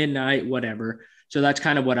out at midnight, whatever. So that's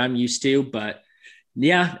kind of what I'm used to, but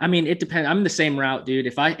yeah, I mean, it depends. I'm the same route, dude.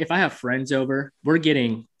 If I have friends over, we're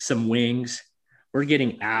getting some wings. We're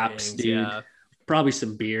getting apps, dude. Yeah. Probably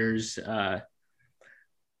some beers.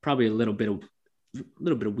 Probably a little bit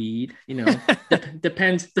of weed. You know,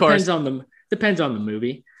 depends on the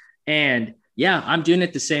movie. And yeah, I'm doing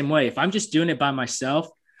it the same way. If I'm just doing it by myself,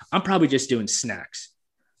 I'm probably just doing snacks,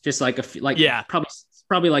 just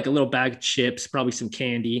probably like a little bag of chips, probably some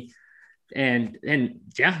candy, and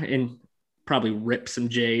probably rip some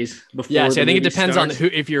J's before. Yeah, so I think it depends on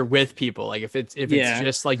if you're with people. Like if it's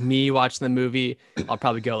just like me watching the movie, I'll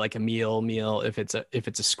probably go like a meal. If it's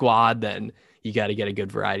a squad, then you got to get a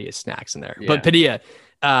good variety of snacks in there. Yeah. But Padilla,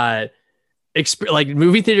 like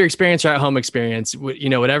movie theater experience or at home experience, you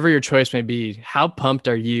know, whatever your choice may be, how pumped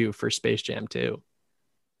are you for Space Jam 2?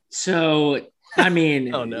 So I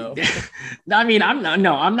mean, oh no, I mean, I'm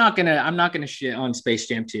not gonna shit on Space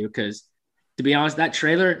Jam 2 because, to be honest, that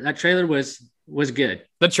trailer was good.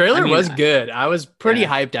 The trailer was good. I was pretty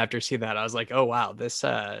hyped after seeing that. I was like, oh wow, this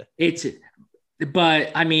but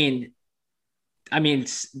I mean,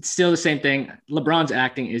 still the same thing. LeBron's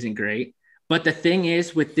acting isn't great, but the thing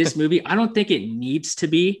is with this movie, I don't think it needs to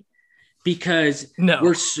be, because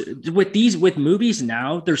with movies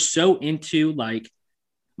now, they're so into, like,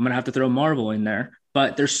 I'm gonna have to throw Marvel in there,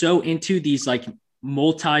 but they're so into these like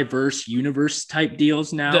multiverse universe type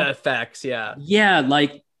deals now. The effects, yeah,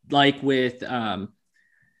 like with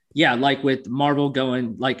Marvel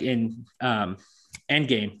going like in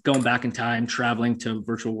Endgame, going back in time, traveling to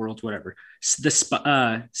virtual worlds, whatever.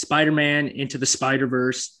 The Spider-Man Into the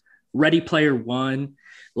Spider-Verse, Ready Player One,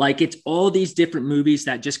 like it's all these different movies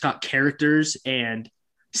that just got characters and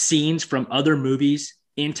scenes from other movies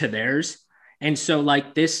into theirs. And so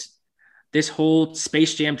like this whole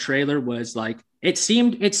Space Jam trailer was like, it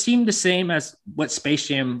seemed the same as what Space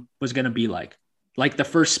Jam was going to be like the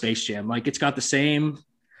first Space Jam. Like it's got the same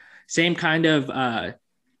same kind of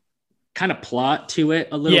plot to it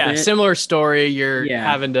a little bit. Similar story. You're Yeah.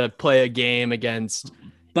 having to play a game against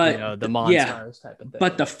but the monsters type of thing.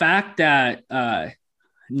 But the fact that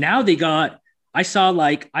now they got, I saw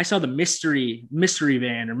the mystery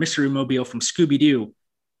van or mystery mobile from Scooby-Doo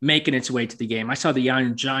making its way to the game. I saw the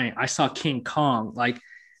Iron Giant. I saw King Kong. Like,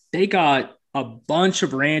 they got a bunch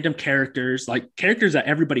of random characters, like characters that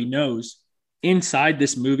everybody knows inside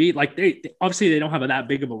this movie. Like, they obviously they don't have that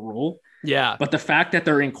big of a role. Yeah. But the fact that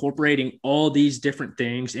they're incorporating all these different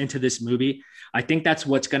things into this movie, I think that's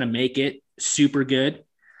what's going to make it super good.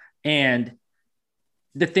 And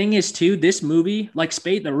the thing is too, this movie, like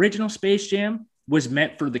the original Space Jam, was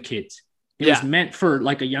meant for the kids. It was meant for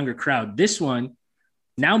like a younger crowd. This one,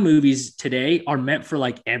 now movies today are meant for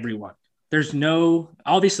like everyone. There's no,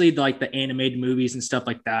 obviously like the animated movies and stuff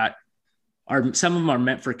like that some of them are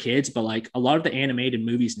meant for kids, but like a lot of the animated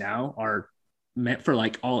movies now are meant for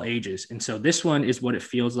like all ages. And so this one is what it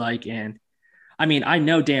feels like. And I mean, I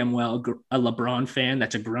know damn well a LeBron fan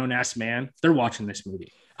that's a grown ass man, they're watching this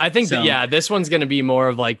movie. I think this one's going to be more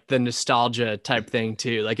of like the nostalgia type thing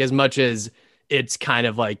too. Like, as much as it's kind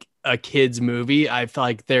of like a kid's movie, I feel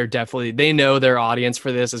like they know their audience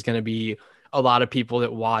for this is going to be a lot of people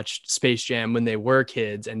that watched Space Jam when they were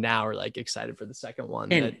kids and now are like excited for the second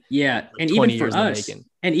one. And even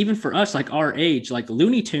for us, like our age, like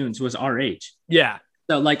Looney Tunes was our age. Yeah.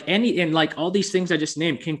 So like all these things I just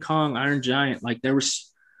named, King Kong, Iron Giant, like there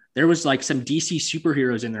was like some DC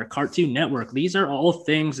superheroes in there, Cartoon Network. These are all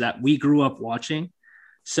things that we grew up watching.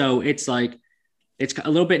 So it's like, it's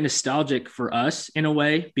a little bit nostalgic for us in a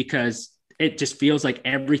way, because it just feels like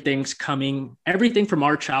everything from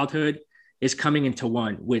our childhood is coming into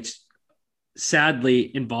one, which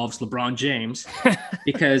sadly involves LeBron James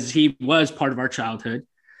because he was part of our childhood.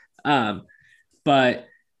 But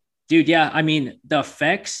dude, yeah, I mean, the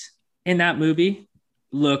effects in that movie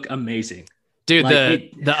look amazing. Dude,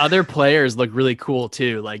 like the other players look really cool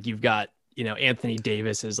too. Like, you've got, Anthony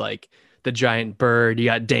Davis is like the giant bird. You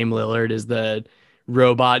got Dame Lillard as the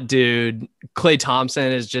robot dude. Klay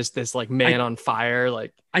Thompson is just this like man on fire.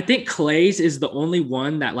 Like, I think Clay's is the only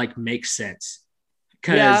one that like makes sense.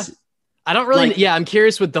 Because I don't really, I'm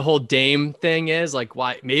curious what the whole Dame thing is. Like,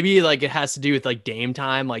 why? Maybe like it has to do with like Dame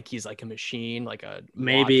time. Like, he's like a machine, like a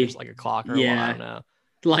maybe watch, like a clock or I don't know.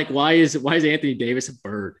 Like, why is Anthony Davis a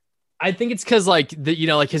bird? I think it's because like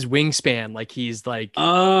like his wingspan, like he's like,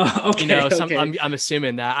 okay. I'm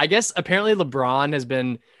assuming that. I guess apparently LeBron has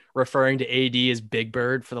been referring to AD as Big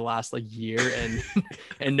Bird for the last like year, and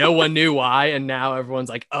and no one knew why, and now everyone's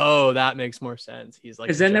like, oh, that makes more sense. He's like,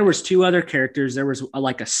 because then there was two other characters. There was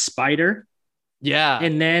like a spider,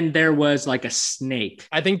 and then there was like a snake.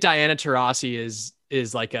 I think Diana Taurasi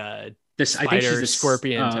is like a spider, I think she's a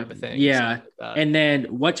scorpion type of thing. Yeah, and then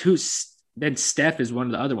then Steph is one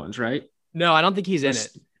of the other ones, right? No, I don't think he's in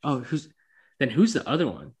it. Oh, who's the other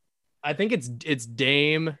one? I think it's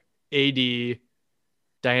Dame, AD,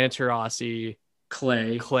 Diana Taurasi,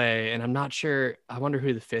 Clay, and I'm not sure. I wonder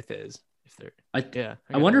who the fifth is. I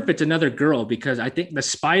wonder if it's another girl, because I think the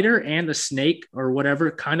spider and the snake or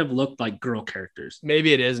whatever kind of looked like girl characters.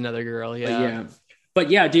 Maybe it is another girl. But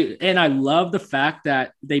yeah, dude. And I love the fact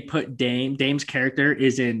that they put Dame's character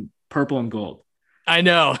is in purple and gold. I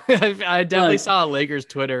know. I definitely saw Lakers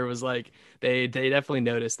Twitter was like, they definitely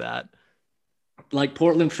noticed that. Like,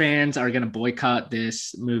 Portland fans are going to boycott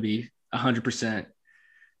this movie 100%.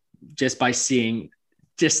 Just by seeing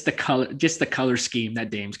just the color scheme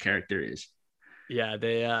that Dame's character is. Yeah,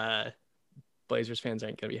 they Blazers fans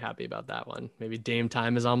aren't gonna be happy about that one. Maybe Dame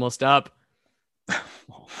time is almost up.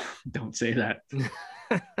 Don't say that.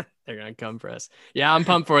 They're gonna come for us. Yeah, I'm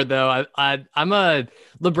pumped for it though. I'm a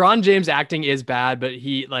LeBron James acting is bad, but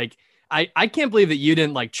he like I can't believe that you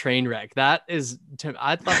didn't like Trainwreck.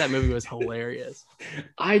 I thought that movie was hilarious.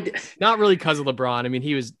 Not really because of LeBron. I mean,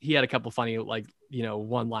 he had a couple funny like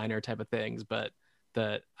one-liner type of things, but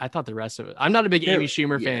I thought the rest of it. I'm not a big Amy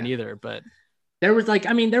Schumer fan either, but there was like,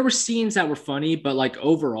 I mean, there were scenes that were funny, but like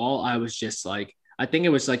overall, I was just like, I think it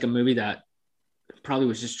was like a movie that probably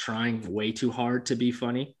was just trying way too hard to be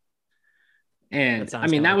funny. And I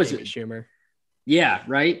mean, that was Amy Schumer. Yeah,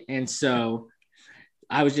 right. And so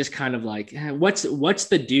I was just kind of like, what's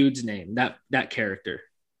the dude's name? That character.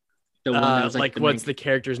 The one that was like what's the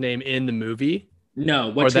character's name in the movie? No,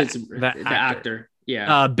 what's the actor?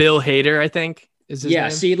 Yeah. Bill Hader, I think is his name.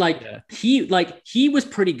 See, he was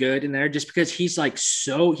pretty good in there just because he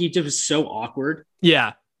just was so awkward.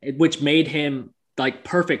 Yeah. Which made him like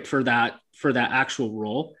perfect for that actual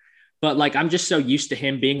role. But like, I'm just so used to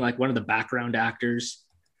him being like one of the background actors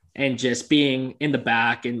and just being in the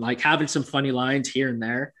back and like having some funny lines here and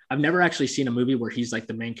there. I've never actually seen a movie where he's like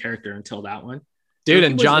the main character until that one. Dude, So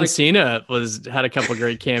and John Cena had a couple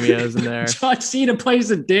great cameos in there. John Cena plays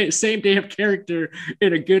the same damn character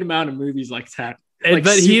in a good amount of movies like that. Like,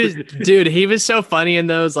 but he was so funny in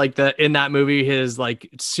those, like in that movie, his like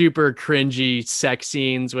super cringy sex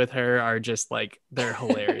scenes with her are just like, they're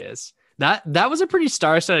hilarious. That was a pretty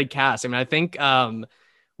star-studded cast. I mean, I think,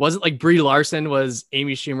 was it like Brie Larson was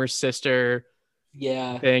Amy Schumer's sister?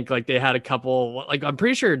 Yeah. I think like they had a couple, like I'm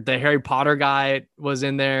pretty sure the Harry Potter guy was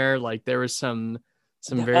in there. Like there was some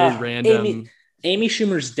very random. Amy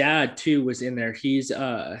Schumer's dad too was in there. He's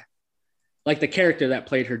like the character that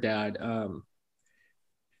played her dad.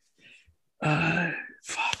 I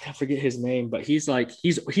forget his name, but he's like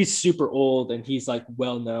he's super old and he's like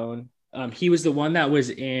well known. He was the one that was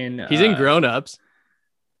in. He's in Grown Ups.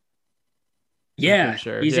 Yeah,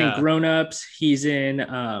 sure. He's in Grown Ups. He's in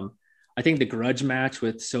I think The Grudge Match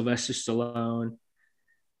with Sylvester Stallone.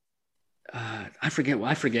 I forget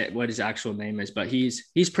what his actual name is, but he's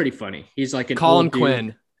pretty funny. He's like an Colin old dude.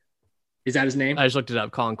 Quinn. Is that his name? I just looked it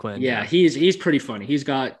up. Colin Quinn. Yeah, he's pretty funny. He's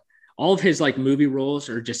got all of his like movie roles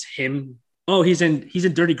are just him. Oh, he's in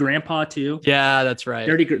Dirty Grandpa too. Yeah, that's right.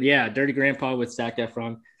 Dirty Grandpa with Zac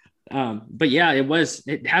Efron. But yeah,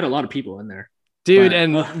 it had a lot of people in there. Dude,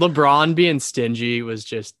 and LeBron being stingy was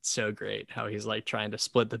just so great. How he's like trying to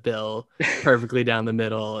split the bill perfectly down the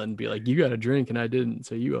middle and be like, "You got a drink and I didn't,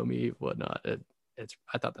 so you owe me whatnot."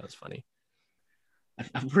 I thought that was funny.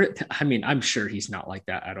 I mean, I'm sure he's not like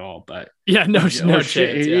that at all, but yeah, no chance.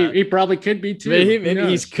 He probably could be too. Maybe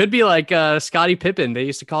he could be like Scottie Pippen. They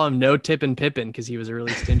used to call him No Tippin' Pippen because he was a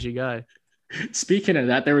really stingy guy. Speaking of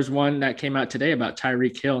that, there was one that came out today about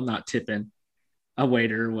Tyreek Hill not tipping a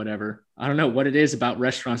waiter or whatever. I don't know what it is about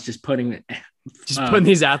restaurants just putting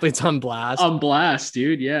these athletes on blast. On blast,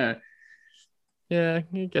 dude. Yeah. Yeah,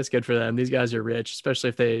 I guess good for them. These guys are rich, especially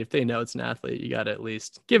if they know it's an athlete. You got to at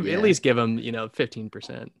least give them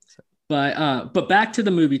 15%. So. But back to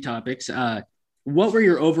the movie topics. What were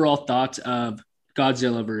your overall thoughts of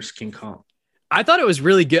Godzilla versus King Kong? I thought it was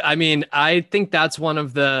really good. I mean, I think that's one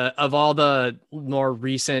of all the more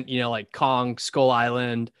recent, like Kong, Skull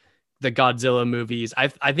Island, the Godzilla movies.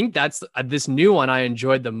 I think that's this new one I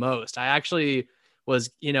enjoyed the most. I actually was,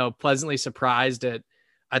 pleasantly surprised at.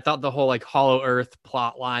 I thought the whole like Hollow Earth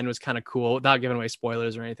plot line was kind of cool without giving away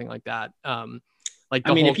spoilers or anything like that.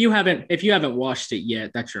 If you haven't watched it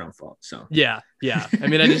yet, that's your own fault. So yeah. I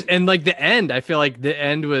mean, and like the end, I feel like the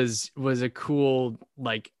end was a cool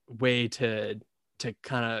like way to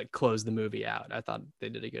kind of close the movie out. I thought they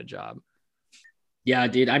did a good job. Yeah,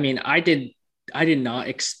 dude. I mean, I did not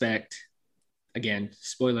expect, again,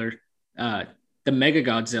 spoiler, the Mega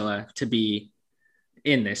Godzilla to be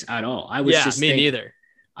in this at all. I was neither.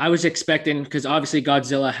 I was expecting, because obviously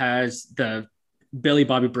Godzilla has the Billy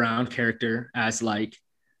Bobby Brown character as like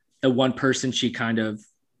the one person she kind of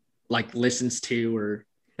like listens to,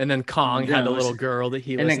 and then Kong had the little girl that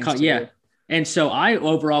he listens to. Yeah. And so I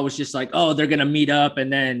overall was just like, oh, they're going to meet up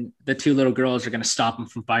and then the two little girls are going to stop them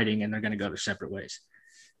from fighting and they're going to go their separate ways.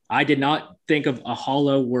 I did not think of a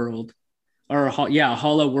hollow world or a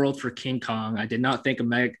hollow world for King Kong. I did not think of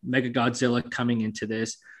Mega Godzilla coming into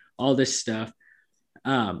this, all this stuff.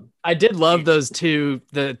 I did love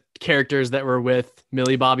the characters that were with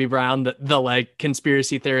Millie Bobby Brown, the like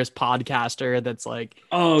conspiracy theorist podcaster that's like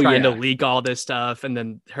trying to leak all this stuff, and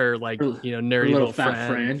then her like nerdy little fat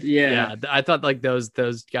friend. Yeah, I thought like those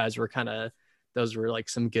guys were those were like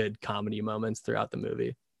some good comedy moments throughout the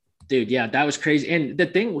movie. Dude, yeah, that was crazy. And the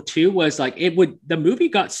thing too was like the movie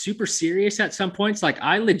got super serious at some points. Like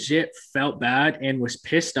I legit felt bad and was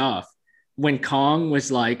pissed off when Kong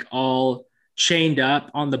was like all chained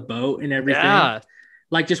up on the boat and everything. Yeah.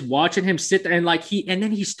 Like just watching him sit there and like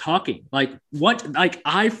then he's talking like what, like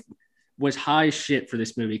I was high as shit for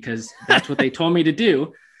this movie because that's what they told me to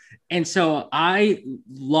do. And so I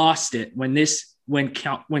lost it when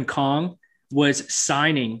Kong was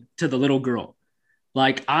signing to the little girl.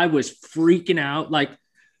 Like I was freaking out, like,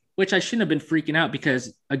 which I shouldn't have been freaking out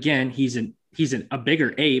because again, he's a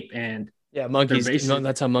bigger ape and monkeys.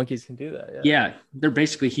 That's how monkeys can do that. Yeah, they're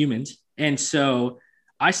basically humans. And so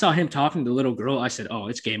I saw him talking to the little girl. I said, oh,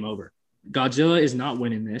 it's game over. Godzilla is not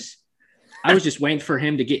winning this. I was just waiting for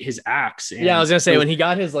him to get his axe. I was going to say, when he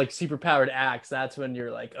got his like super powered axe, that's when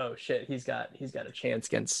you're like, oh shit, he's got a chance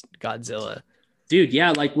against Godzilla. Dude,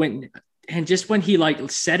 yeah, like when he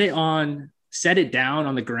like set it down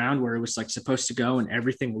on the ground where it was like supposed to go and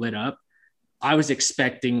everything lit up, I was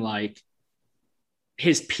expecting like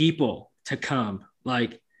his people to come.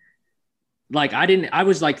 Like I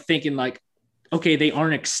was like thinking like, okay, they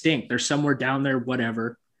aren't extinct. They're somewhere down there,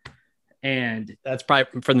 whatever. And That's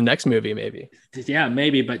probably for the next movie, maybe. yeah,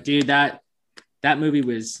 maybe. But dude, that movie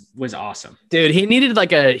was awesome. Dude, he needed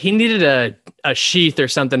a sheath or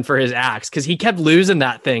something for his axe because he kept losing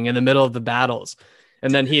that thing in the middle of the battles.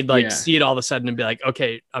 And then he'd see it all of a sudden and be like,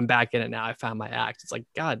 okay, I'm back in it now. I found my axe. It's like,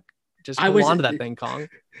 God, just hold on to that thing, Kong.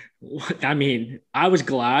 I mean, I was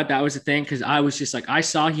glad that was a thing because I was just like, I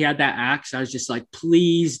saw he had that axe. I was just like,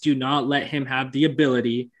 please do not let him have the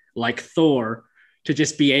ability like Thor to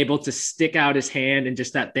just be able to stick out his hand and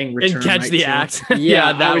just that thing return and catch right the to him. axe.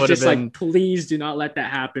 Yeah, that I was would just have been like, please do not let that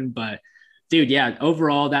happen. But dude, yeah,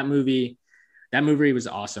 overall that movie was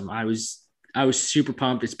awesome. I was super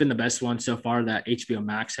pumped. It's been the best one so far that HBO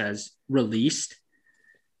Max has released.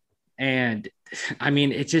 And I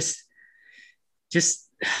mean, it just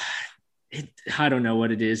I don't know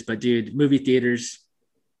what it is, but dude, movie theaters,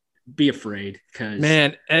 be afraid because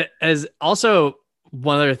man. As also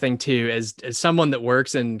one other thing too, as someone that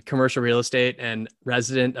works in commercial real estate and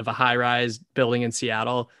resident of a high-rise building in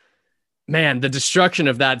Seattle, man, the destruction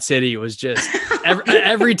of that city was just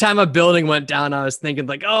every time a building went down, I was thinking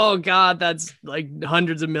like, oh God, that's like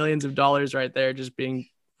hundreds of millions of dollars right there just being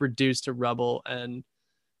reduced to rubble. And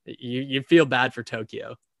you feel bad for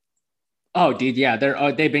Tokyo. Oh, dude, yeah,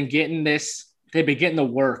 they've been getting the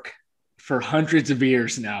work for hundreds of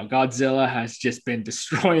years now. Godzilla has just been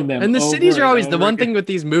destroying them. And the cities are always the one thing with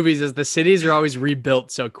these movies is the cities are always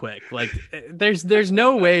rebuilt so quick. Like there's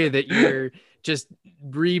no way that you're just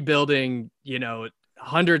rebuilding,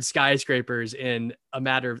 100 skyscrapers in a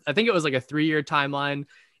matter of, I think it was like a 3-year timeline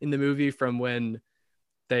in the movie from when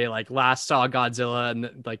they like last saw Godzilla.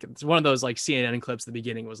 And like, it's one of those like CNN clips at the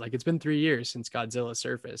beginning was like, it's been 3 years since Godzilla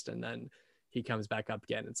surfaced. And then he comes back up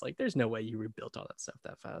again. It's like, there's no way you rebuilt all that stuff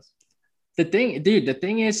that fast. The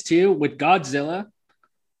thing is too, with Godzilla,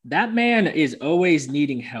 that man is always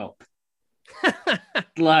needing help.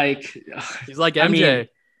 Like he's like MJ.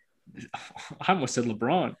 I almost said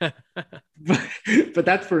LeBron, but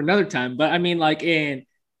that's for another time. But I mean, like in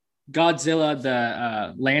Godzilla,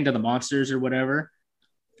 the Land of the Monsters or whatever,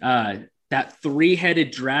 that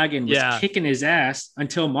 3-headed dragon was kicking his ass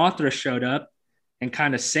until Mothra showed up and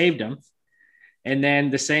kind of saved him. And then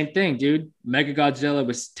the same thing, dude. Mega Godzilla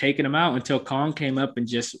was taking him out until Kong came up and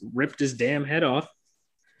just ripped his damn head off.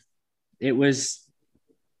 It was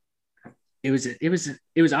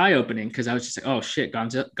eye-opening because I was just like, oh shit,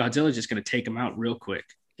 Godzilla's just gonna take him out real quick.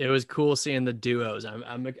 It was cool seeing the duos.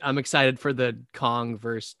 I'm excited for the Kong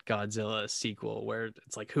versus Godzilla sequel where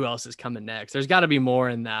it's like, who else is coming next? There's got to be more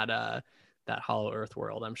in that Hollow Earth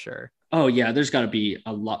world, I'm sure. Oh yeah, there's got to be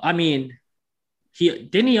a lot. I mean,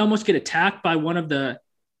 he almost get attacked by one of the.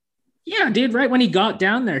 Yeah, dude. Right when he got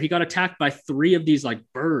down there, he got attacked by 3 of these like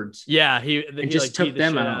birds. Yeah, he just like, took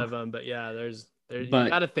them out of them. But yeah, there's you but,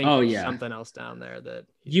 got to think there's something else down there that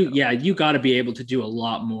you got to be able to do a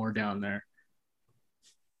lot more down there.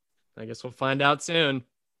 I guess we'll find out soon.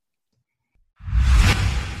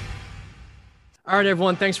 All right,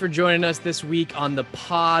 everyone. Thanks for joining us this week on the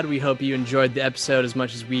pod. We hope you enjoyed the episode as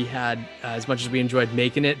much as we enjoyed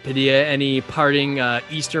making it. Padilla, any parting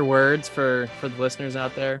Easter words for the listeners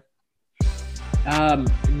out there?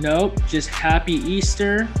 Nope. Just happy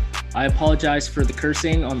Easter. I apologize for the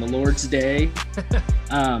cursing on the Lord's Day.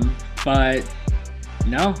 But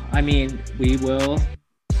no, I mean, we'll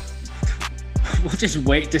just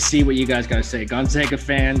wait to see what you guys got to say. Gonzaga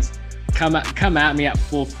fans, come at me at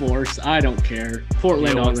full force. I don't care.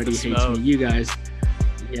 Portland already hates me. You guys,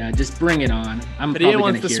 just bring it on. Padilla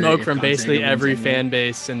wants the smoke from basically every fan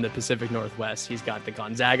base in the Pacific Northwest. He's got the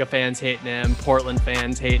Gonzaga fans hating him, Portland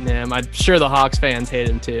fans hating him. I'm sure the Hawks fans hate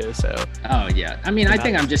him too. So. Oh yeah. I mean, I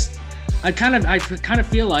kind of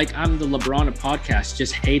feel like I'm the LeBron of podcasts.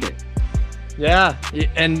 Just hate it. Yeah,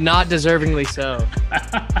 and not deservingly so.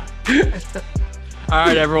 All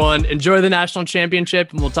right, everyone. Enjoy the national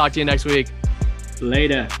championship, and we'll talk to you next week.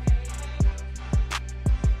 Later.